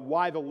now about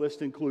why the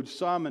list includes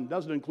some and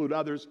doesn't include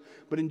others,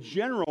 but in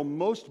general,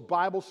 most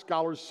Bible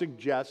scholars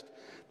suggest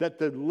that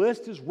the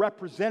list is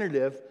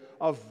representative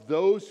of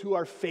those who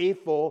are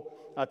faithful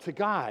to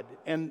God,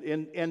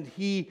 and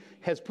he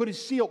has put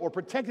his seal or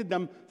protected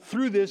them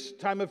through this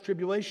time of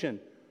tribulation.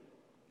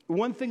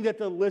 One thing that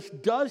the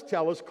list does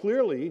tell us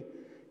clearly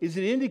is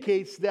it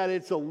indicates that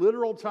it's a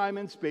literal time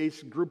and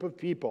space group of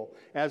people,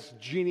 as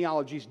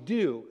genealogies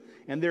do.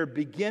 And they're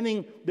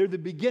the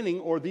beginning,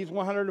 or these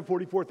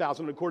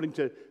 144,000, according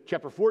to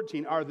chapter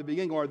 14, are the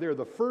beginning, or they're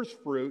the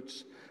first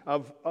fruits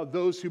of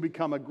those who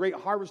become a great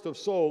harvest of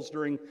souls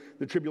during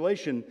the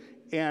tribulation.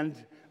 And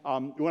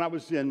when I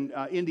was in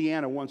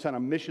Indiana once on a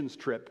missions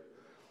trip,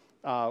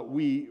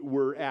 we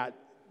were at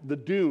the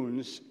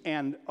dunes,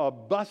 and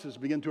buses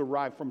began to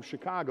arrive from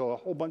Chicago. A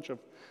whole bunch of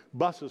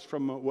buses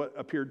from what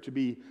appeared to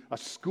be a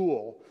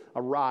school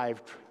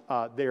arrived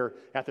there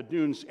at the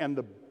dunes, and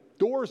the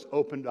doors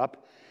opened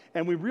up,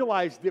 and we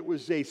realized it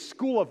was a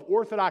school of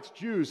Orthodox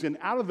Jews, and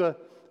out of the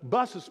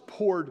buses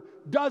poured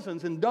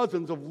dozens and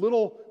dozens of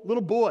little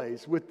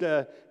boys with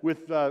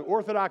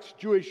Orthodox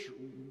Jewish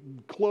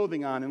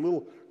clothing on and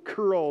little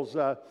curls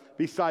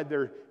beside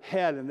their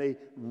head, and they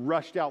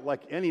rushed out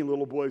like any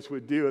little boys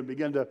would do and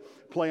began to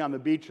play on the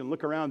beach and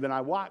look around. And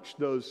I watched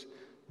those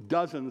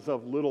dozens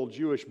of little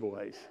Jewish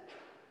boys.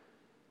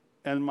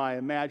 And my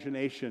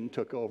imagination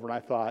took over, and I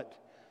thought,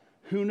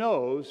 who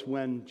knows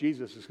when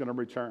Jesus is going to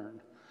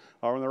return,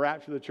 or when the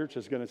rapture of the church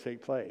is going to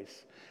take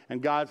place.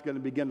 And God's going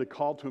to begin to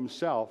call to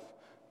himself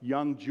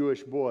young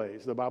Jewish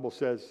boys. The Bible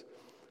says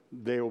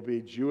they will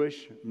be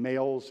Jewish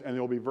males, and they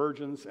will be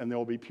virgins, and they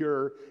will be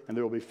pure, and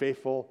they will be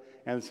faithful.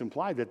 And it's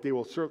implied that they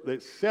will serve,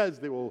 it says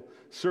they will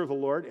serve the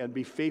Lord and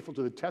be faithful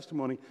to the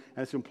testimony.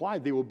 And it's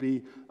implied they will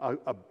be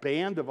a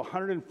band of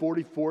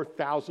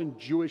 144,000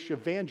 Jewish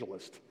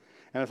evangelists.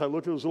 And as I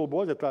looked at those little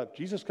boys, I thought,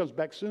 Jesus comes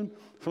back soon.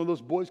 Some of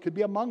those boys could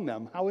be among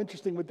them. How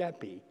interesting would that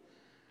be?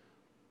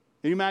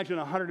 And you imagine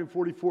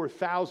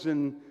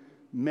 144,000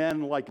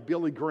 men like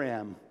Billy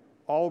Graham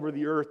all over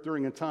the earth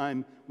during a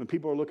time when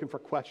people are looking for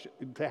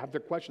to have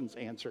their questions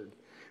answered.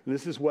 And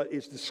this is what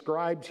is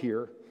described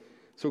here.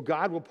 So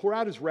God will pour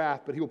out his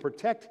wrath, but he will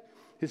protect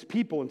his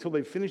people until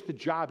they finish the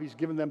job he's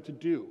given them to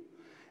do.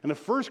 And the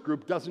first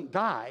group doesn't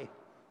die.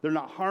 They're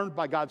not harmed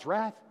by God's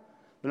wrath.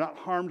 They're not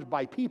harmed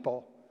by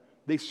people.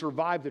 They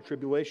survive the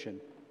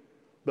tribulation.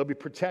 They'll be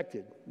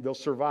protected. They'll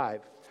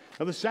survive.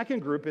 Now, the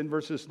second group in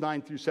verses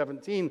 9 through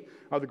 17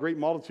 are the great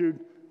multitude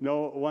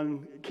no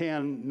one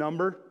can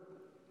number.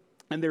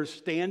 And they're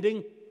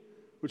standing,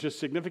 which is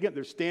significant.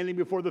 They're standing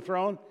before the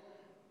throne.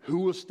 Who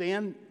will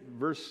stand?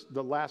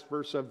 The last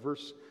verse of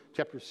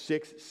chapter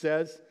 6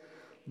 says,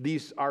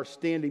 these are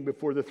standing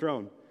before the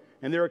throne.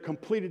 And they're a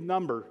completed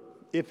number.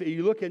 If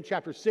you look in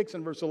chapter 6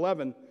 and verse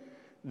 11,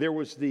 there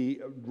was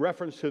the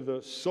reference to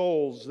the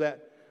souls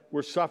that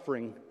were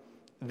suffering.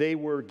 They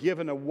were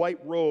given a white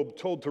robe,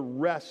 told to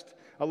rest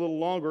a little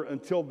longer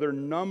until their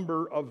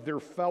number of their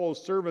fellow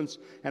servants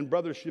and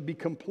brothers should be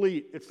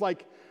complete. It's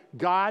like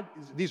God,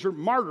 these are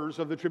martyrs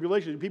of the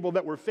tribulation, people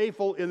that were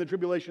faithful in the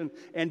tribulation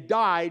and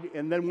died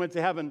and then went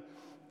to heaven.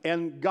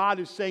 And God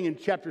is saying in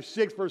chapter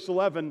 6, verse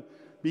 11,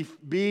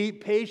 be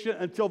patient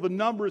until the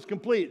number is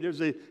complete.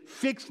 There's a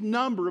fixed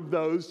number of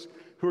those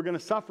who are going to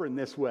suffer in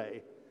this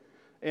way.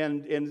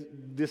 And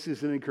this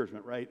is an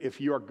encouragement, right?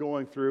 If you are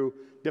going through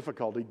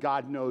difficulty,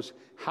 God knows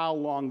how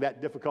long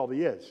that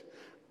difficulty is.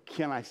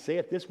 Can I say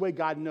it this way?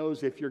 God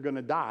knows if you're going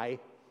to die,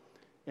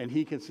 and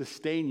he can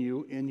sustain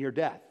you in your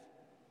death.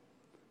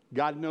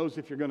 God knows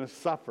if you're going to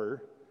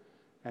suffer,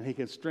 and he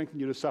can strengthen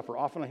you to suffer.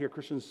 Often I hear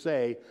Christians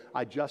say,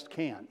 I just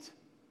can't.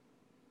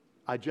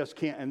 I just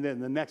can't. And then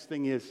the next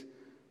thing is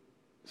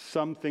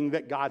something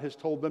that God has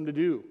told them to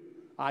do.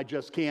 I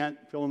just can't,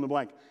 fill in the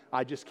blank.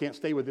 I just can't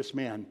stay with this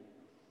man.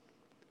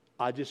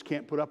 I just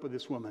can't put up with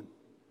this woman.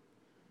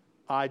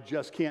 I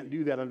just can't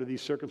do that under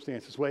these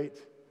circumstances. Wait.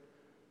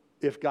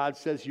 If God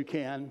says you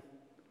can,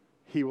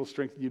 he will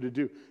strengthen you to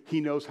do.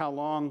 He knows how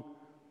long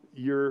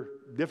your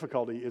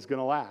difficulty is going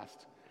to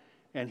last.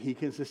 And he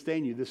can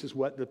sustain you. This is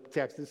what the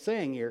text is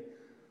saying here.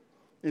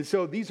 And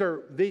so these are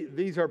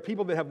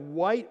people that have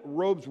white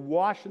robes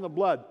washed in the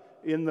blood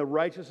in the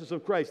righteousness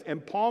of Christ.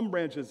 And palm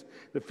branches,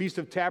 the Feast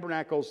of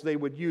Tabernacles, they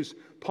would use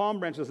palm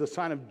branches as a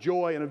sign of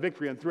joy and a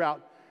victory. And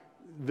throughout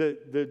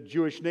the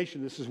Jewish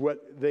nation, this is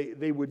what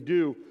they would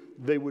do.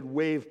 They would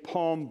wave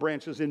palm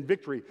branches in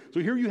victory. So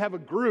here you have a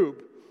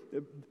group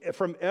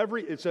from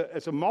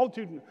it's a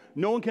multitude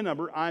no one can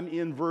number. I'm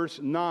in verse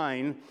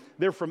 9.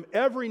 They're from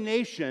every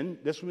nation,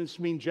 this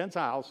means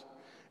Gentiles,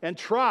 and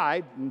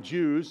tribe, and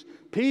Jews,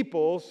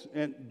 peoples,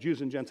 and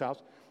Jews and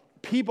Gentiles,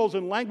 peoples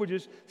and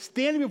languages,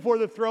 standing before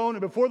the throne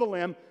and before the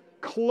Lamb,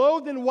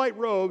 clothed in white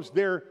robes.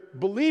 They're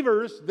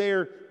believers.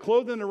 They're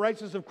clothed in the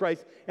righteousness of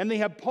Christ, and they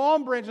have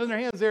palm branches in their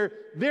hands.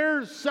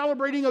 They're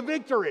celebrating a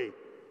victory.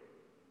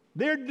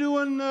 They're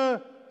doing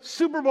the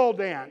Super Bowl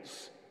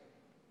dance.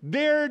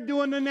 They're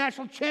doing the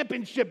national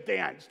championship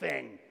dance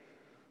thing.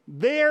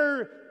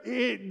 They're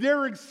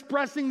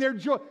expressing their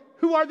joy.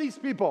 Who are these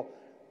people?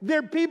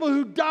 They're people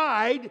who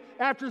died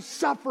after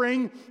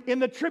suffering in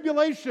the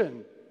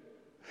tribulation.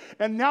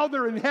 And now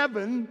they're in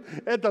heaven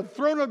at the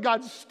throne of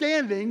God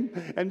standing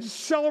and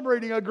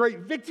celebrating a great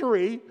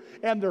victory,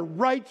 and they're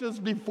righteous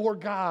before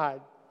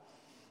God.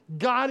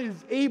 God is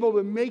able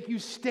to make you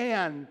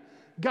stand.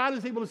 God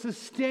is able to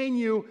sustain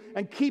you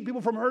and keep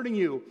people from hurting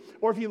you.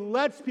 Or if he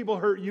lets people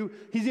hurt you,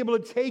 he's able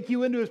to take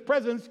you into his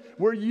presence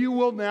where you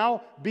will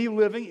now be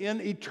living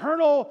in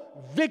eternal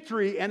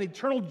victory and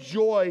eternal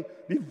joy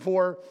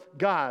before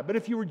God. But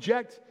if you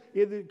reject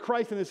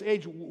Christ in this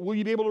age, will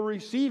you be able to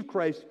receive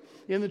Christ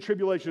in the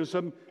tribulation? There's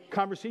some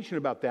conversation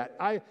about that.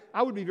 I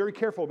would be very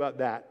careful about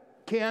that.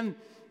 Can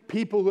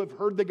people who have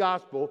heard the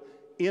gospel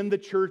in the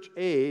church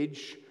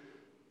age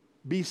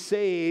be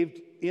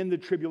saved in the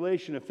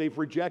tribulation if they've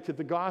rejected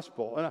the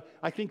gospel? And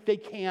I think they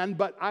can,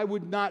 but I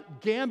would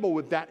not gamble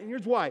with that. And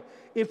here's why.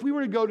 If we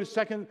were to go to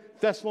 2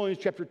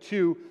 Thessalonians chapter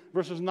 2,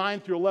 verses 9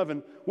 through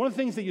 11, one of the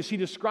things that you see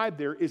described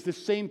there is the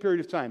same period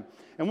of time.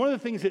 And one of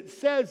the things it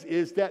says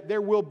is that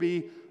there will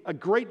be a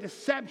great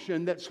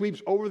deception that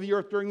sweeps over the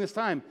earth during this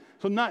time.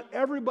 So not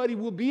everybody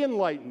will be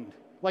enlightened,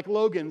 like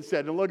Logan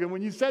said. And Logan,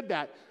 when you said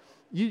that,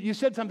 you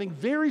said something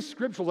very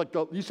scriptural,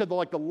 you said the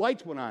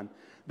lights went on.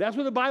 That's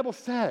what the Bible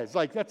says.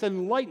 Like, that's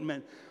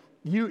enlightenment.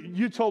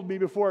 You told me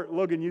before,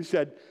 Logan, you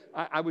said,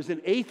 I was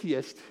an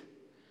atheist,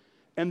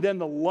 and then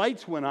the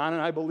lights went on,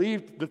 and I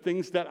believed the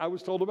things that I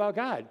was told about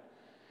God.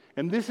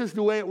 And this is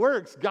the way it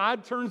works.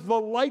 God turns the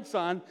lights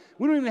on.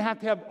 We don't even have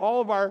to have all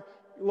of our,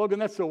 Logan,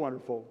 that's so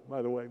wonderful,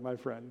 by the way, my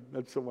friend.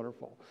 That's so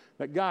wonderful.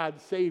 That God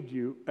saved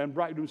you and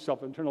brought you to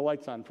himself and turned the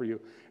lights on for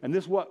you. And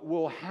this is what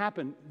will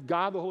happen.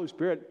 God, the Holy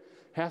Spirit,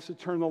 has to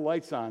turn the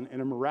lights on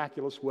in a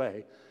miraculous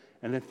way.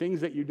 And the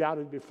things that you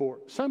doubted before.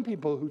 Some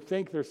people who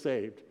think they're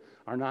saved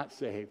are not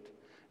saved.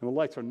 And the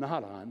lights are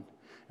not on.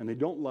 And they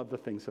don't love the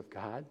things of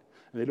God.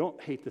 And they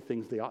don't hate the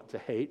things they ought to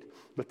hate.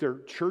 But they're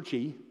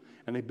churchy.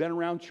 And they've been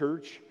around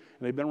church.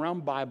 And they've been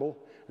around Bible.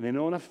 And they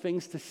know enough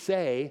things to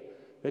say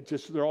that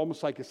they're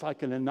almost like it's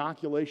like an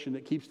inoculation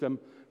that keeps them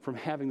from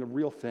having the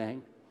real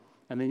thing.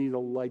 And they need the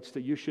lights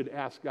that you should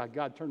ask God,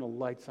 God, turn the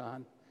lights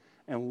on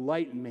and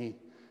lighten me.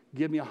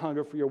 Give me a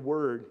hunger for your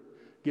word.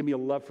 Give me a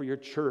love for your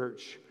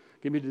church.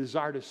 Give me a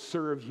desire to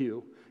serve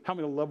you. Help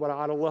me to love what I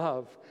ought to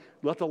love.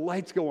 Let the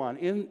lights go on.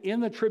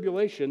 In the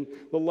tribulation,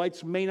 the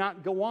lights may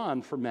not go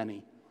on for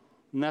many.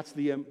 And that's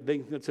the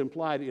thing that's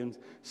implied in 2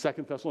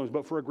 Thessalonians.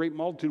 But for a great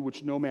multitude,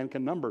 which no man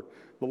can number,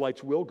 the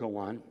lights will go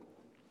on.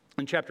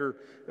 In chapter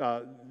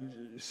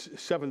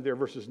 7 there,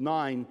 verses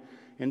 9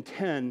 and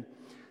 10,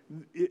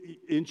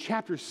 in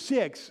chapter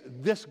 6,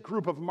 this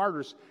group of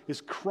martyrs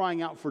is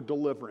crying out for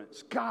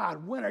deliverance.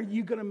 God, when are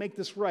you going to make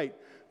this right?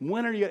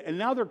 When are you? And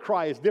now their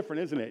cry is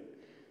different, isn't it?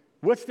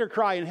 What's their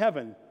cry in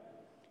heaven?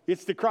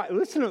 It's the cry.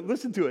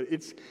 Listen to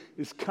it.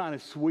 It's kind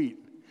of sweet.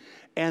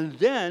 And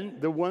then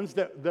the ones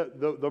that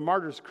the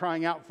martyrs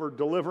crying out for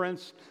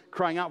deliverance,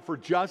 crying out for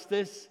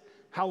justice.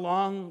 How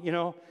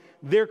long?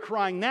 They're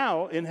crying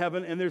now in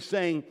heaven, and they're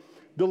saying,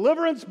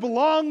 deliverance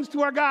belongs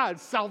to our God.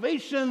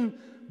 Salvation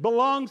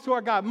belongs to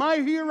our God. My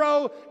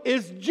hero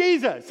is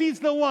Jesus. He's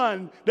the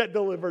one that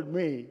delivered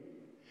me.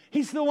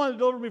 He's the one that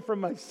delivered me from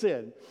my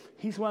sin.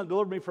 He's the one that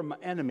delivered me from my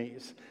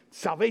enemies.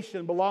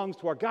 Salvation belongs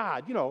to our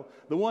God.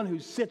 The one who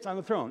sits on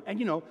the throne. And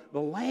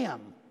the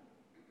Lamb.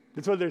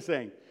 That's what they're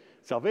saying.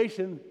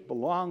 Salvation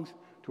belongs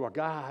to our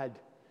God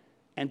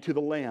and to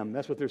the Lamb.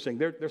 That's what they're saying.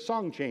 Their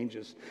song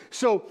changes.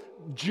 So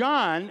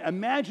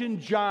imagine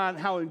John,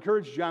 how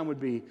encouraged John would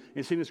be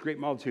in seeing this great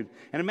multitude.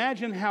 And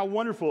imagine how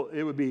wonderful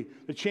it would be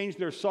to change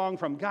their song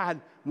from, God,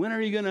 when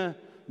are you going to,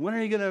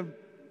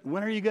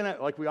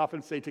 like we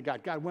often say to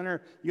God, God, when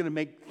are you going to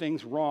make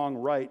things wrong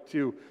right,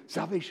 to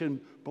salvation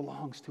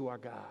belongs to our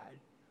God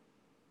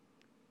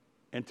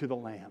and to the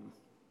Lamb,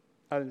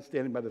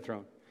 standing by the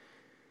throne.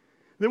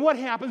 Then what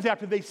happens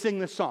after they sing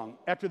this song?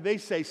 After they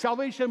say,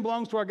 salvation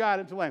belongs to our God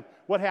and to the Lamb,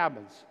 what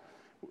happens?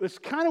 It's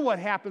kind of what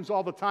happens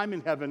all the time in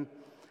heaven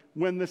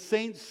when the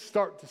saints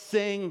start to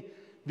sing.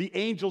 The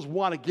angels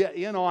want to get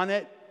in on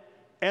it.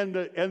 And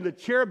the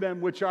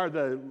cherubim, which are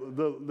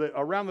the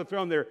around the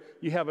throne there,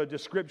 you have a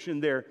description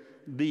there.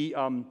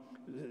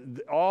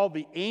 All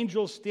the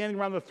angels standing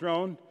around the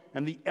throne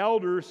and the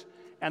elders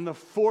and the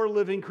four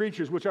living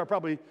creatures, which are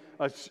probably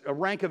a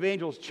rank of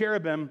angels,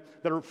 cherubim,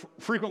 that are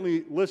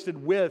frequently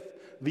listed with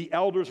the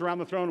elders around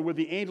the throne, with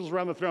the angels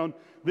around the throne.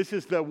 This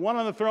is the one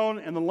on the throne,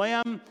 and the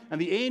Lamb,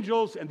 and the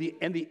angels, and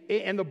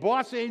the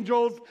boss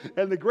angels,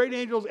 and the great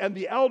angels, and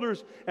the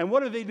elders. And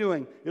what are they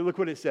doing? Look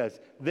what it says.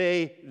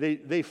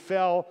 They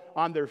fell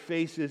on their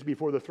faces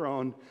before the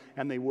throne,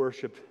 and they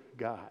worshiped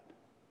God.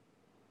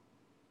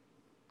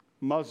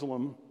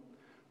 Muslim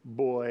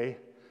boy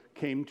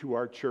came to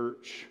our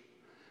church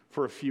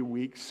for a few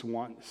weeks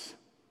once.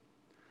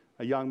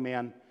 A young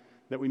man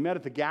that we met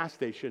at the gas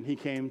station, he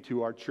came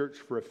to our church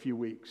for a few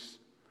weeks.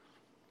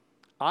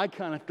 I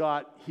kind of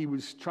thought he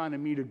was trying to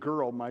meet a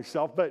girl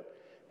myself, but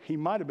he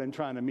might have been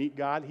trying to meet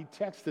God. He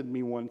texted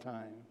me one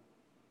time.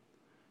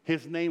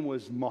 His name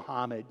was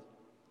Muhammad.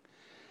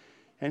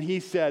 And he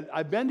said,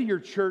 I've been to your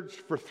church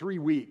for 3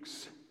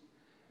 weeks.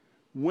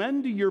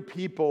 When do your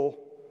people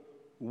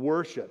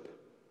worship?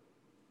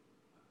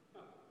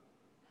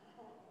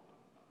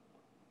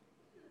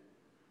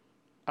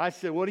 I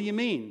said, what do you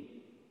mean?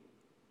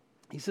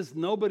 He says,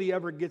 nobody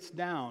ever gets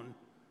down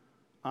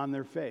on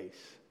their face.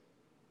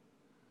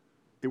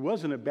 It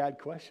wasn't a bad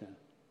question.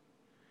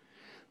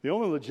 The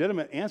only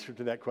legitimate answer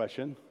to that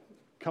question,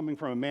 coming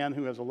from a man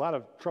who has a lot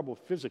of trouble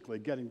physically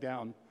getting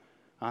down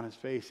on his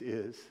face,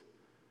 is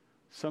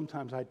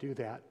sometimes I do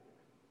that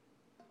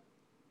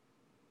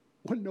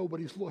when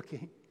nobody's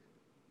looking.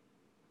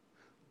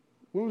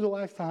 When was the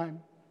last time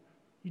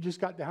you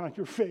just got down on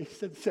your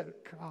face and said,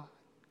 God,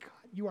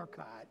 you are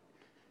God.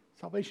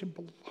 Salvation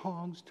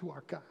belongs to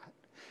our God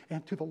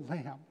and to the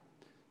Lamb.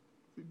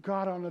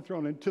 God on the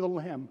throne and to the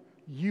Lamb.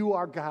 You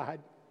are God.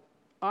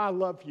 I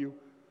love you.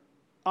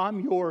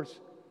 I'm yours.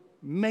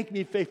 Make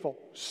me faithful.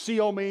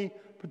 Seal me.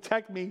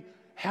 Protect me.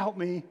 Help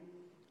me.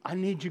 I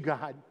need you,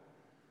 God.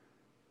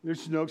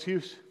 There's no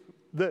excuse.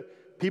 The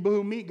people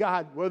who meet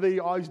God, what do they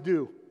always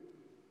do?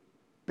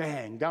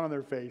 Bang, down on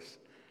their face.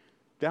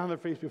 Down on their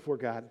face before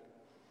God.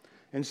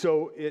 And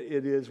so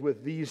it is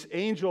with these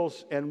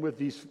angels and with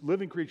these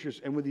living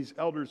creatures and with these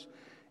elders.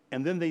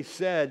 And then they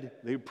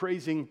were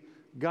praising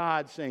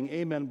God, saying,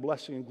 amen,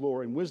 blessing and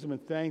glory, and wisdom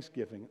and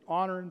thanksgiving,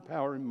 honor and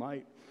power and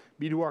might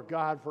be to our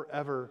God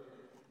forever.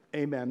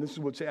 Amen. This is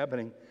what's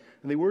happening.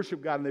 And they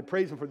worship God and they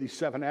praise him for these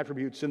 7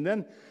 attributes. And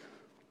then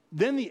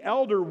the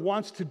elder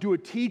wants to do a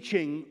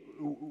teaching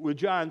with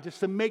John just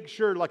to make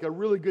sure, like a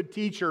really good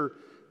teacher,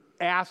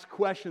 asks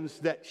questions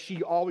that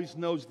she always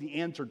knows the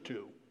answer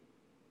to.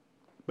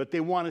 But they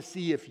want to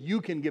see if you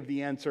can give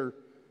the answer.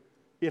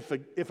 If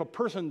a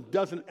person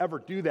doesn't ever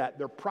do that,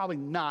 they're probably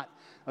not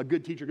a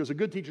good teacher, because a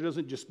good teacher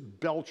doesn't just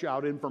belch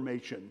out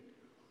information.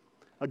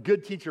 A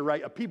good teacher,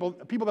 right? People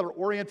that are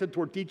oriented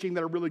toward teaching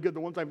that are really good, the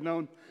ones I've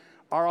known,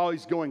 are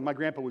always going, my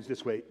grandpa was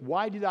this way.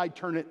 Why did I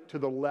turn it to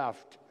the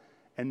left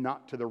and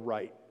not to the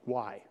right?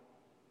 Why?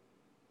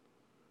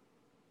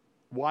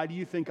 Why do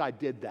you think I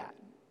did that?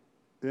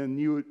 And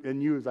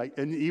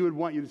he would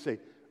want you to say,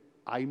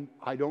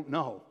 I don't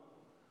know.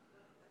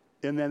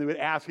 And then they would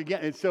ask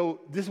again. And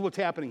so this is what's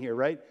happening here,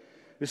 right?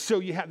 So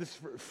you have this,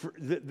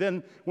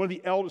 then one of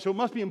the elders, so it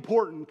must be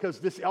important because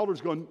this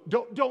elder's going,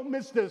 don't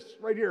miss this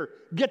right here.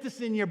 Get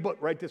this in your book.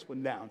 Write this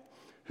one down.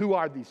 Who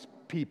are these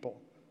people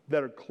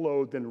that are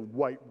clothed in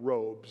white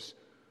robes?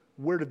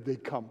 Where did they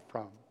come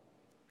from?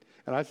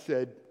 And I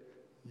said,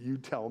 you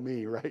tell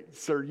me, right?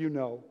 Sir, you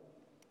know.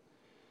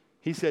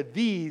 He said,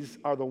 these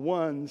are the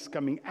ones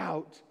coming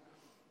out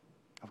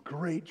of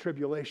great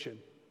tribulation.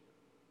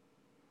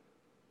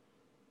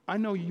 I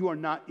know you are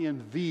not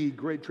in the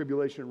great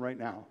tribulation right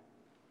now.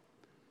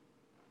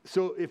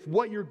 So if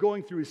what you're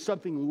going through is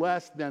something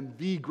less than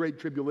the great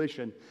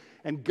tribulation,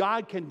 and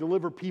God can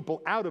deliver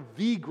people out of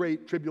the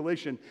great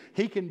tribulation,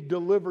 he can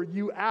deliver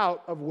you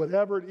out of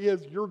whatever it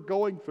is you're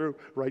going through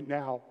right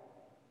now.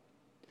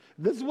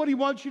 This is what he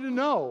wants you to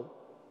know.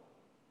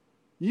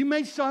 You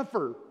may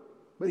suffer,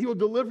 but he will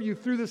deliver you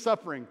through the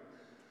suffering.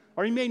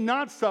 Or he may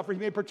not suffer. He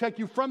may protect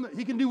you from it.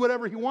 He can do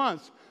whatever he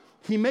wants.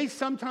 He may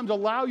sometimes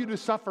allow you to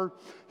suffer.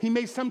 He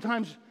may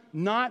sometimes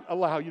not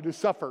allow you to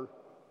suffer.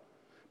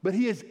 But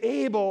he is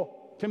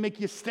able to make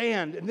you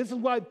stand. And this is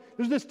what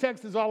this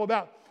text is all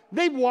about.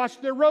 They've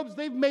washed their robes.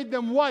 They've made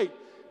them white.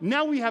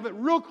 Now we have it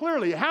real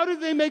clearly. How did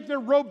they make their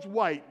robes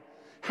white?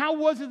 How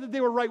was it that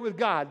they were right with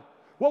God?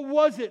 What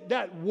was it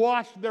that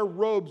washed their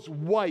robes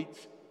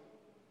white?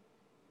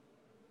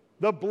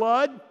 The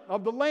blood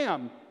of the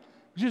Lamb,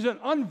 which is an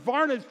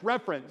unvarnished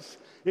reference,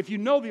 if you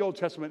know the Old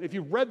Testament, if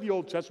you've read the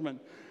Old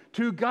Testament,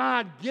 to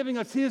God giving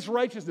us his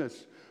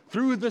righteousness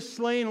through the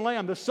slain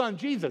Lamb, the Son,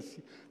 Jesus.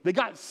 They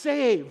got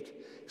saved,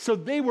 so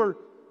they were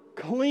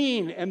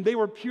clean and they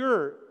were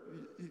pure.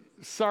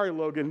 Sorry,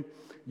 Logan,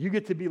 you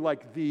get to be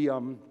like the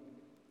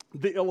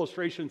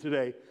illustration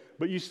today,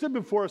 but you stood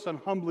before us and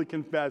humbly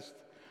confessed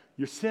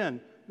your sin.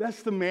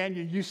 That's the man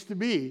you used to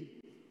be,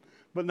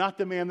 but not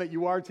the man that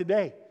you are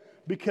today.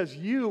 Because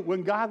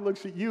when God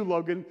looks at you,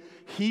 Logan,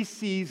 he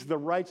sees the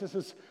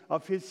righteousness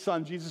of his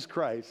Son, Jesus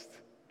Christ.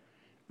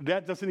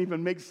 That doesn't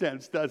even make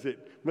sense, does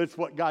it? But it's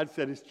what God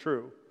said is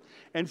true.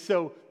 And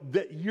so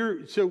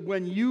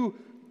when you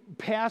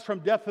pass from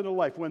death into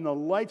life, when the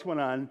lights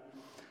went on,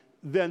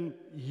 then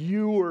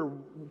you were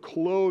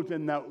clothed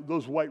in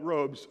those white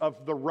robes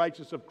of the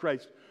righteousness of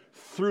Christ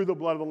through the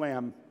blood of the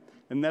Lamb.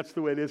 And that's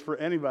the way it is for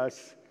any of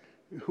us.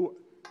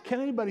 Can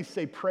anybody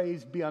say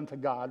praise be unto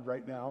God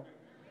right now?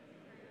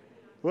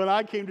 When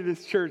I came to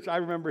this church, I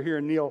remember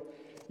hearing Neil,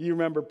 you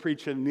remember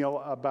preaching, Neil,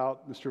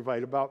 about, Mr.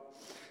 Vite, about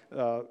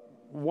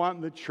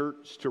wanting the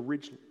church to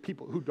reach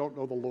people who don't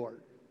know the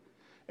Lord.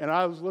 And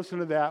I was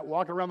listening to that,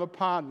 walking around the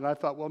pond, and I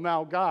thought, well,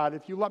 now, God,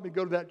 if you let me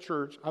go to that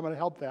church, I'm going to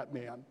help that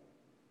man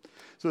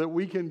so that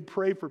we can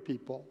pray for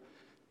people.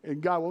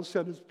 And God will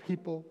send us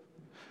people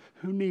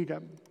who need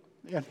him.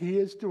 And he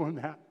is doing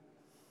that.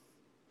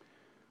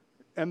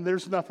 And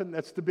there's nothing,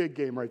 that's the big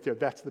game right there.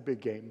 That's the big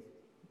game.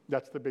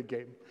 That's the big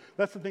game.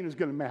 That's the thing that's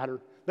going to matter.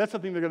 That's the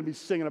thing they're going to be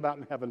singing about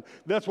in heaven.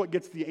 That's what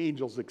gets the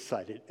angels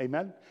excited.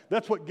 Amen?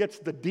 That's what gets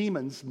the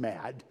demons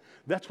mad.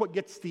 That's what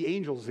gets the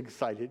angels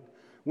excited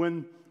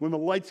when the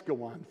lights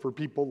go on for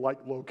people like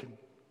Logan.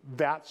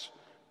 That's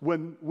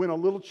when a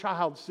little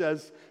child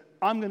says,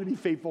 I'm going to be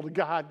faithful to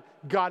God,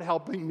 God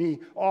helping me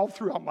all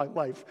throughout my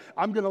life.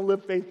 I'm going to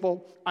live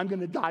faithful. I'm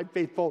going to die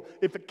faithful.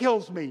 If it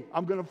kills me,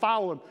 I'm going to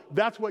follow him.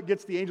 That's what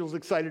gets the angels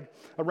excited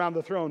around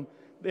the throne.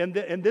 And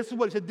this is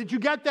what it said. Did you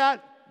get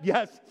that?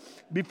 Yes.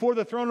 Before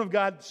the throne of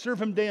God,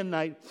 serve him day and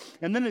night.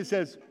 And then it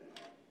says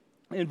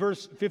in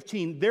verse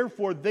 15,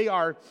 therefore they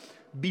are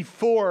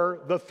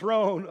before the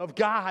throne of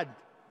God.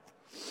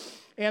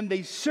 And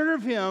they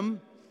serve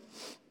him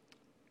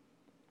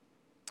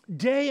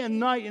day and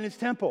night in his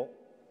temple.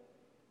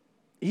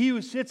 He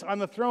who sits on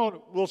the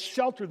throne will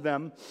shelter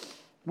them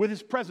with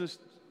his presence.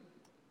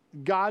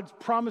 God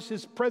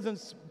promises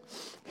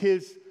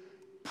his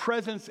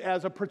presence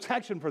as a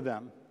protection for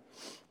them.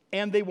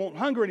 And they won't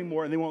hunger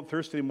anymore, and they won't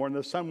thirst anymore, and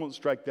the sun won't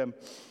strike them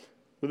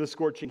with a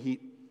scorching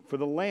heat. For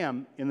the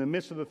Lamb in the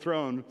midst of the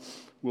throne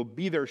will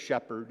be their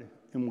shepherd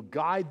and will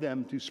guide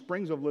them to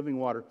springs of living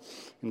water.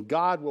 And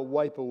God will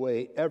wipe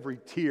away every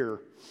tear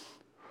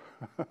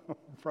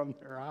from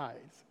their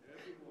eyes.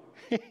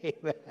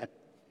 Amen.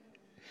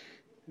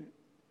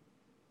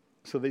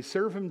 So they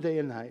serve him day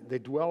and night.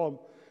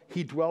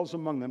 He dwells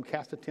among them,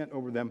 casts a tent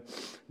over them.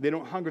 They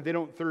don't hunger, they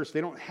don't thirst,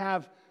 they don't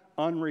have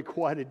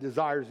unrequited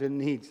desires and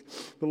needs.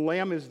 The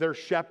Lamb is their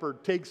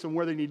shepherd, takes them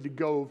where they need to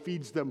go,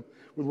 feeds them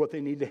with what they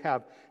need to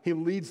have. He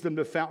leads them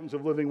to fountains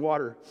of living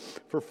water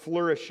for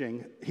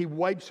flourishing. He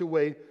wipes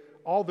away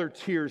all their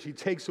tears. He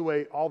takes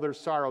away all their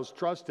sorrows.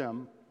 Trust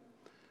him.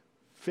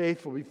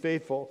 Faithful, be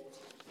faithful.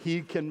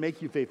 He can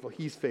make you faithful.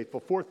 He's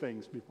faithful. 4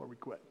 things before we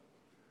quit.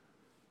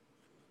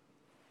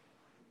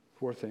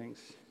 4 things.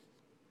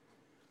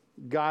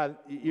 God,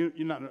 you're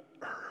not in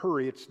a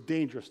hurry. It's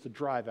dangerous to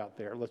drive out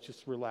there. Let's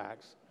just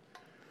relax.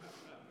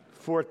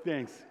 4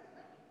 things.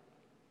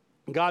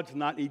 God's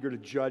not eager to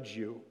judge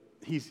you.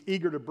 He's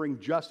eager to bring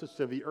justice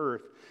to the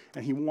earth,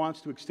 and he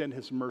wants to extend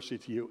his mercy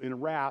to you. In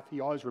wrath, he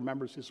always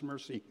remembers his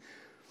mercy.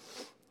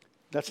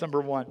 That's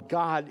number 1.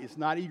 God is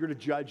not eager to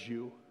judge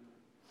you.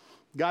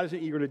 God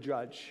isn't eager to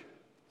judge.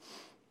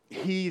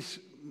 He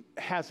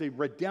has a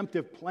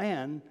redemptive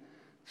plan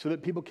so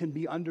that people can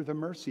be under the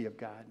mercy of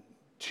God.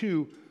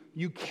 2,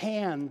 you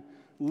can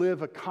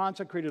live a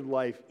consecrated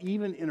life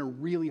even in a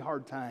really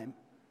hard time.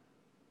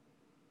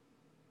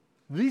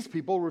 These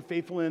people were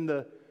faithful in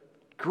the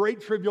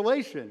Great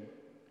Tribulation.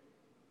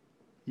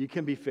 You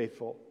can be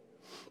faithful.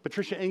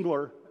 Patricia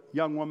Engler,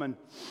 young woman,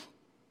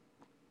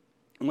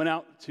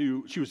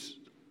 she was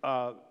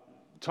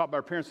taught by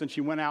her parents, and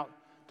she went out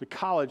to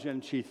college,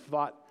 and she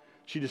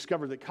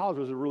discovered that college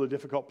was a really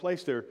difficult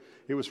place there.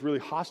 It was really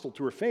hostile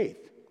to her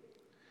faith.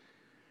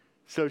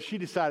 So she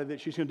decided that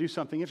she's going to do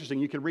something interesting.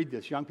 You can read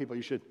this. Young people,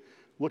 you should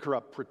look her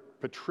up.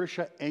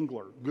 Patricia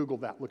Engler. Google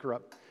that. Look her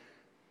up.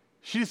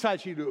 She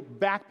decided she'd do a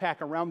backpack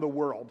around the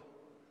world,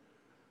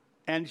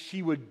 and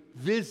she would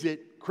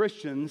visit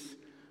Christians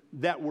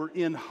that were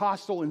in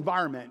hostile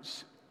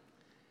environments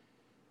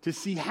to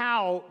see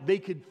how they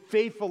could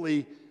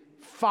faithfully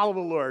follow the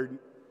Lord,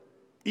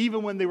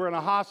 even when they were in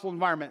a hostile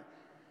environment.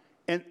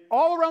 And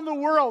all around the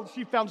world,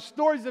 she found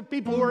stories of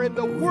people who were in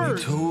the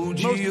worst,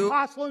 most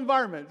hostile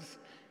environments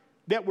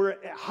that were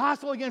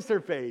hostile against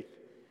their faith,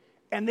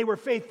 and they were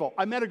faithful.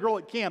 I met a girl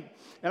at camp,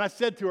 and I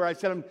said to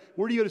her,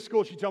 where do you go to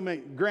school? She told me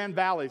Grand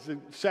Valley, it's a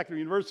secular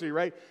university,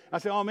 right? I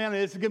said, oh man,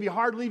 it's going to be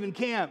hard leaving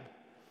camp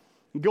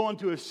and going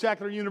to a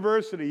secular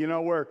university,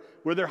 where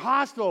they're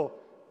hostile.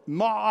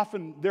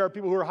 Often there are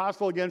people who are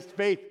hostile against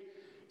faith.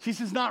 She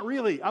says, not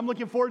really. I'm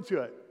looking forward to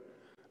it.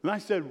 And I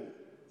said,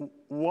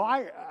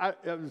 why?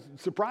 It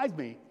surprised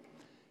me.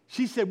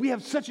 She said, we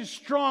have such a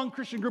strong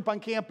Christian group on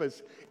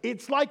campus.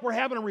 It's like we're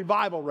having a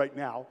revival right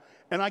now,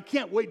 and I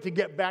can't wait to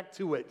get back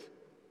to it.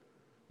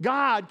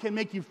 God can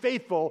make you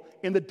faithful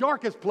in the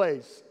darkest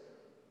place.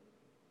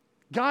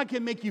 God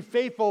can make you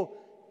faithful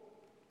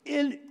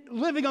in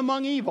living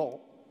among evil.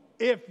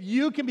 If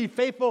you can be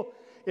faithful,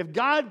 if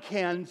God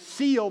can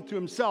seal to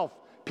himself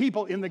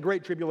people in the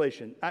Great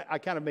Tribulation. I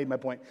kind of made my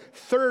point.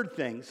 3rd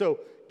thing.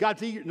 So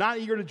God's not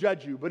eager to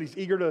judge you, but he's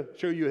eager to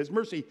show you his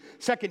mercy.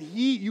 2nd,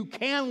 you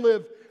can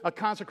live a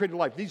consecrated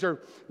life. These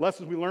are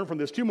lessons we learn from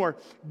this. 2 more.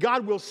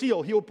 God will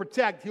seal. He'll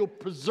protect. He'll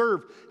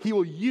preserve. He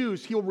will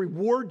use. He'll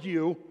reward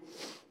you.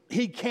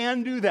 He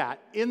can do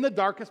that in the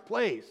darkest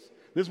place.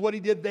 This is what he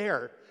did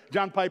there.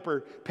 John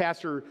Piper,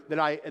 pastor that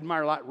I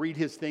admire a lot, read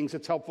his things.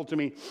 It's helpful to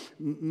me.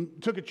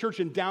 Took a church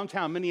in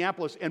downtown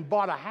Minneapolis and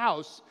bought a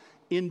house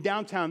in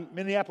downtown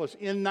Minneapolis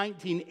in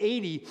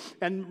 1980.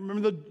 And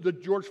remember the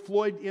George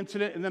Floyd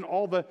incident and then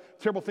all the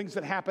terrible things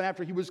that happened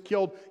after he was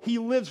killed? He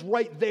lives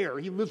right there.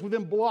 He lives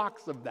within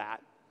blocks of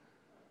that.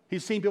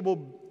 He's seen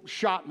people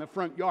shot in the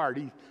front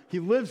yard. He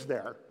lives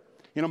there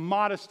in a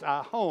modest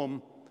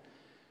home.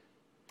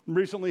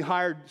 Recently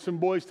hired some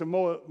boys to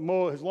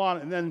mow his lawn,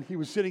 and then he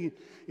was sitting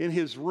in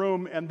his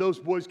room, and those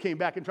boys came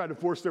back and tried to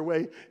force their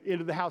way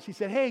into the house. He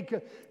said, hey,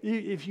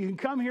 if you can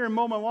come here and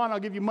mow my lawn, I'll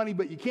give you money,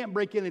 but you can't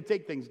break in and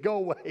take things. Go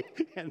away.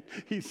 And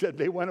he said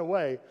they went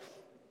away.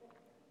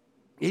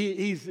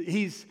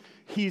 He's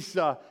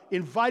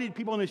invited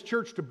people in his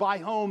church to buy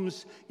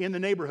homes in the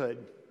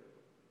neighborhood.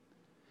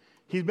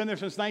 He's been there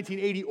since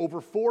 1980. Over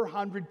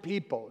 400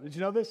 people. Did you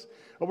know this?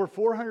 Over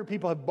 400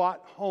 people have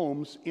bought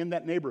homes in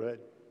that neighborhood.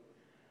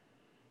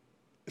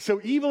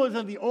 So evil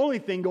isn't the only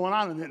thing going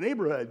on in that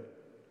neighborhood.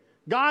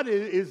 God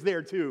is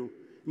there too.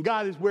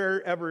 God is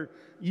wherever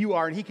you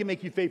are, and he can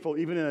make you faithful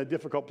even in a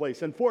difficult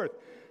place. And 4th,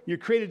 you're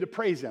created to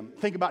praise him.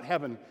 Think about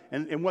heaven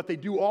and what they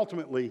do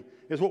ultimately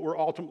is what we're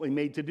ultimately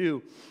made to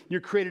do.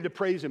 You're created to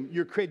praise him.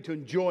 You're created to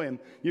enjoy him.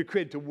 You're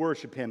created to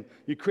worship him.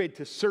 You're created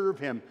to serve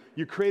him.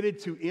 You're created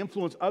to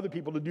influence other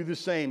people to do the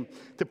same,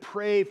 to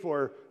pray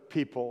for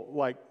people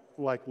like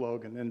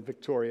Logan and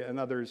Victoria and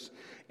others,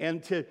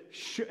 and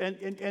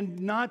and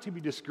not to be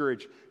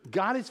discouraged.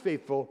 God is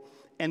faithful,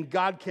 and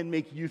God can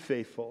make you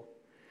faithful.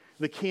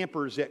 The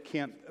campers at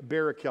Camp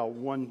Barakel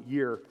one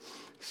year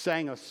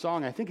sang a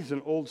song. I think it's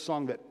an old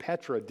song that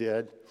Petra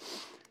did,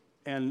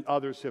 and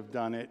others have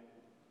done it,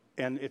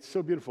 and it's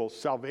so beautiful.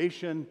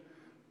 Salvation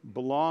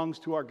belongs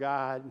to our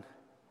God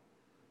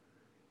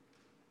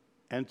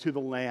and to the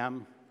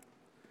Lamb,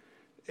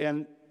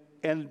 and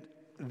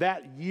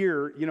that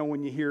year,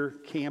 when you hear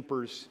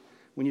campers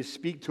when you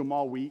speak to them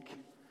all week,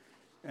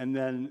 and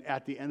then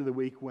at the end of the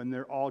week when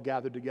they're all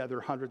gathered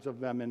together, hundreds of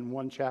them in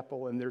one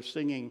chapel, and they're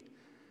singing,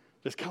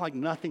 there's kind of like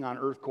nothing on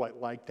earth quite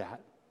like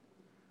that.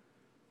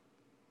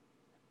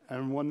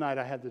 And one night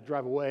I had to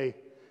drive away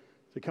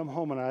to come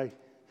home, and I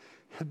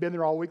had been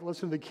there all week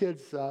listening to the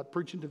kids,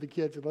 preaching to the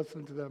kids and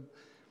listening to them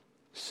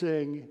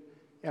sing.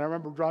 And I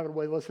remember driving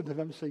away listening to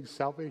them sing,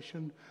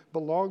 "Salvation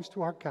belongs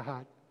to our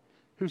God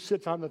who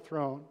sits on the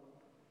throne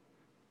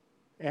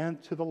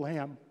and to the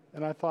Lamb."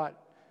 And I thought,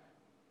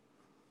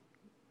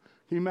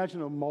 can you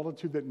imagine a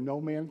multitude that no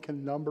man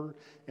can number,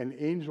 and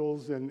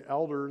angels and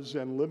elders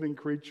and living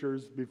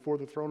creatures before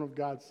the throne of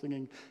God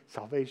singing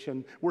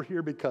salvation? We're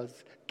here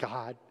because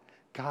God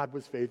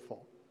was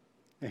faithful.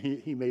 And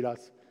he made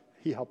us,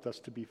 he helped us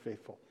to be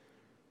faithful.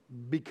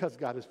 Because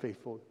God is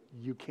faithful,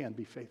 you can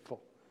be faithful.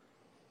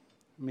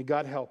 May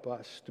God help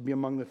us to be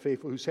among the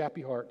faithful whose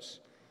happy hearts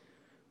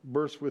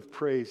burst with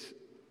praise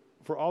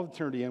for all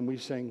eternity. And we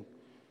sing,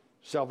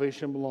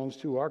 "Salvation belongs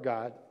to our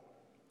God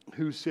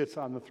who sits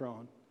on the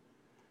throne,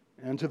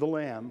 and to the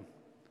Lamb,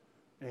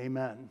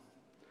 amen."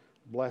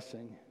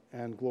 Blessing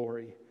and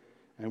glory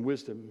and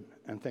wisdom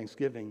and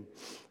thanksgiving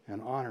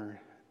and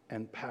honor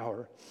and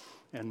power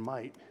and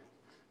might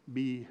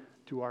be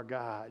to our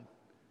God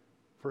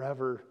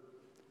forever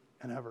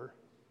and ever.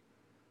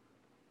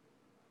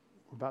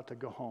 We're about to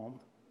go home,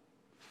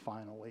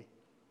 finally.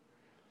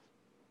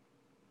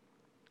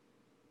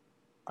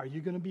 Are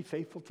you going to be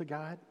faithful to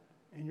God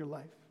in your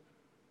life?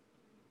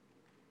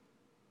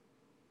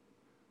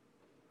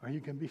 Are you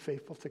going to be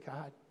faithful to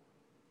God?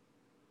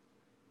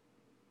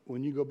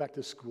 When you go back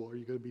to school, are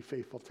you going to be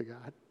faithful to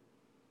God?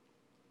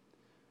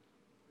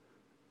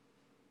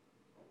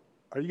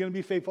 Are you going to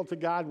be faithful to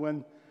God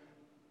when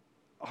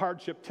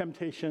hardship,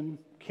 temptation,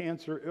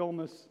 cancer,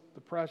 illness,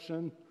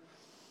 depression,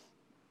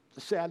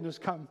 sadness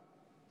come?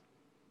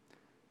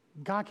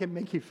 God can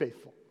make you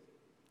faithful.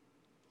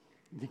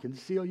 He can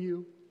seal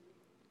you.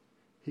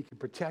 He can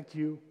protect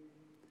you.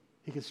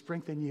 He can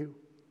strengthen you.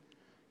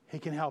 He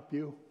can help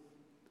you.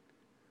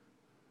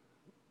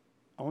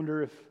 I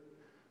wonder if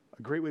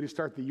a great way to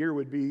start the year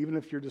would be, even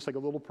if you're just like a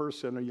little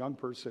person, a young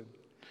person,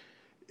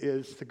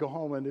 is to go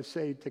home and to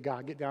say to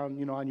God, get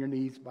down, on your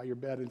knees by your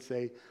bed and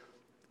say,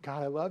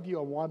 "God, I love you.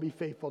 I want to be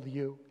faithful to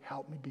you.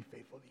 Help me be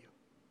faithful to you."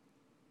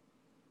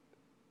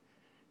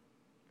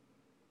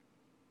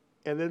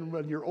 And then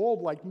when you're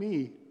old like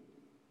me,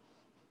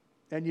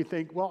 and you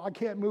think, "Well, I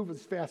can't move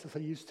as fast as I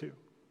used to,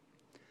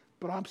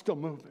 but I'm still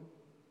moving.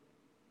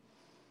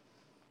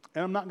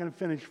 And I'm not going to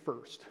finish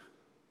first,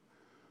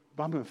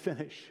 but I'm going to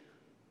finish.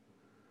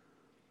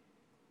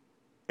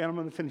 And I'm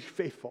going to finish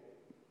faithful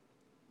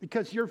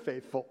because you're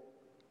faithful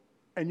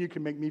and you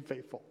can make me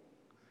faithful."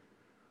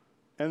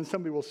 And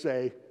somebody will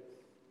say,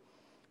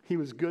 he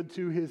was good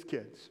to his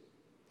kids.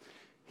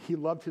 He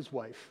loved his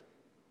wife.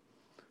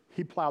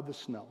 He plowed the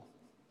snow.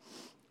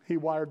 He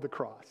wired the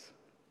cross.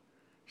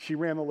 She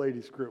ran the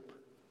ladies group.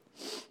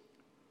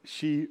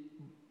 She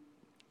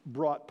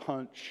brought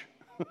punch.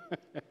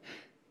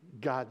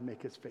 God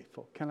make us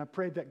faithful. Can I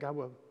pray that God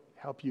will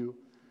help you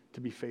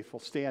to be faithful?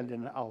 Stand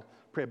and I'll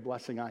pray a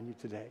blessing on you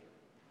today.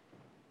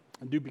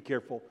 And do be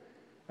careful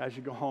as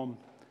you go home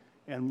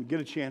and get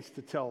a chance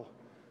to tell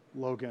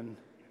Logan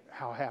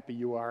how happy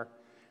you are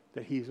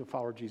that he's a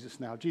follower of Jesus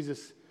now.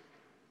 Jesus,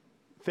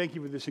 thank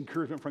you for this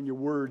encouragement from your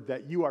word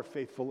that you are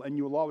faithful and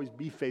you will always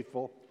be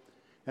faithful.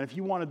 And if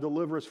you want to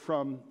deliver us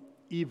from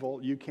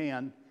evil, you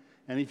can.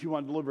 And if you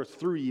want to deliver us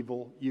through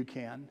evil, you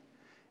can.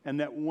 And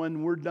that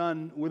when we're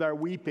done with our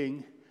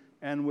weeping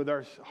and with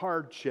our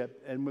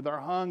hardship and with our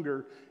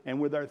hunger and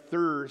with our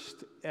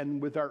thirst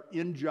and with our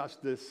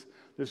injustice,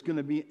 there's going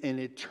to be an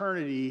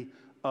eternity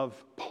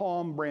of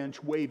palm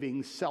branch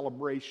waving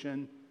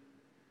celebration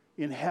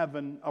in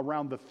heaven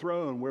around the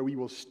throne where we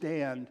will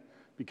stand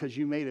because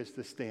you made us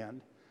to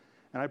stand.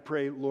 And I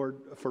pray, Lord,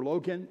 for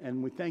Logan,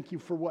 and we thank you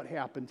for what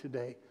happened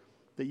today,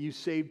 that you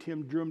saved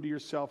him, drew him to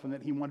yourself, and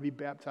that he wanted to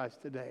be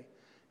baptized today.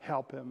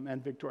 Help him,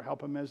 and Victor,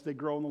 help him as they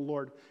grow in the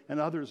Lord, and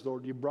others,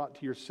 Lord, you brought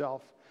to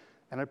yourself.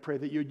 And I pray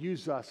that you'd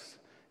use us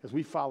as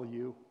we follow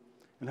you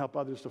and help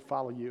others to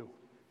follow you.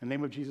 In the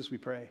name of Jesus we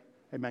pray.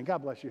 Amen. God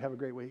bless you. Have a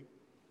great week.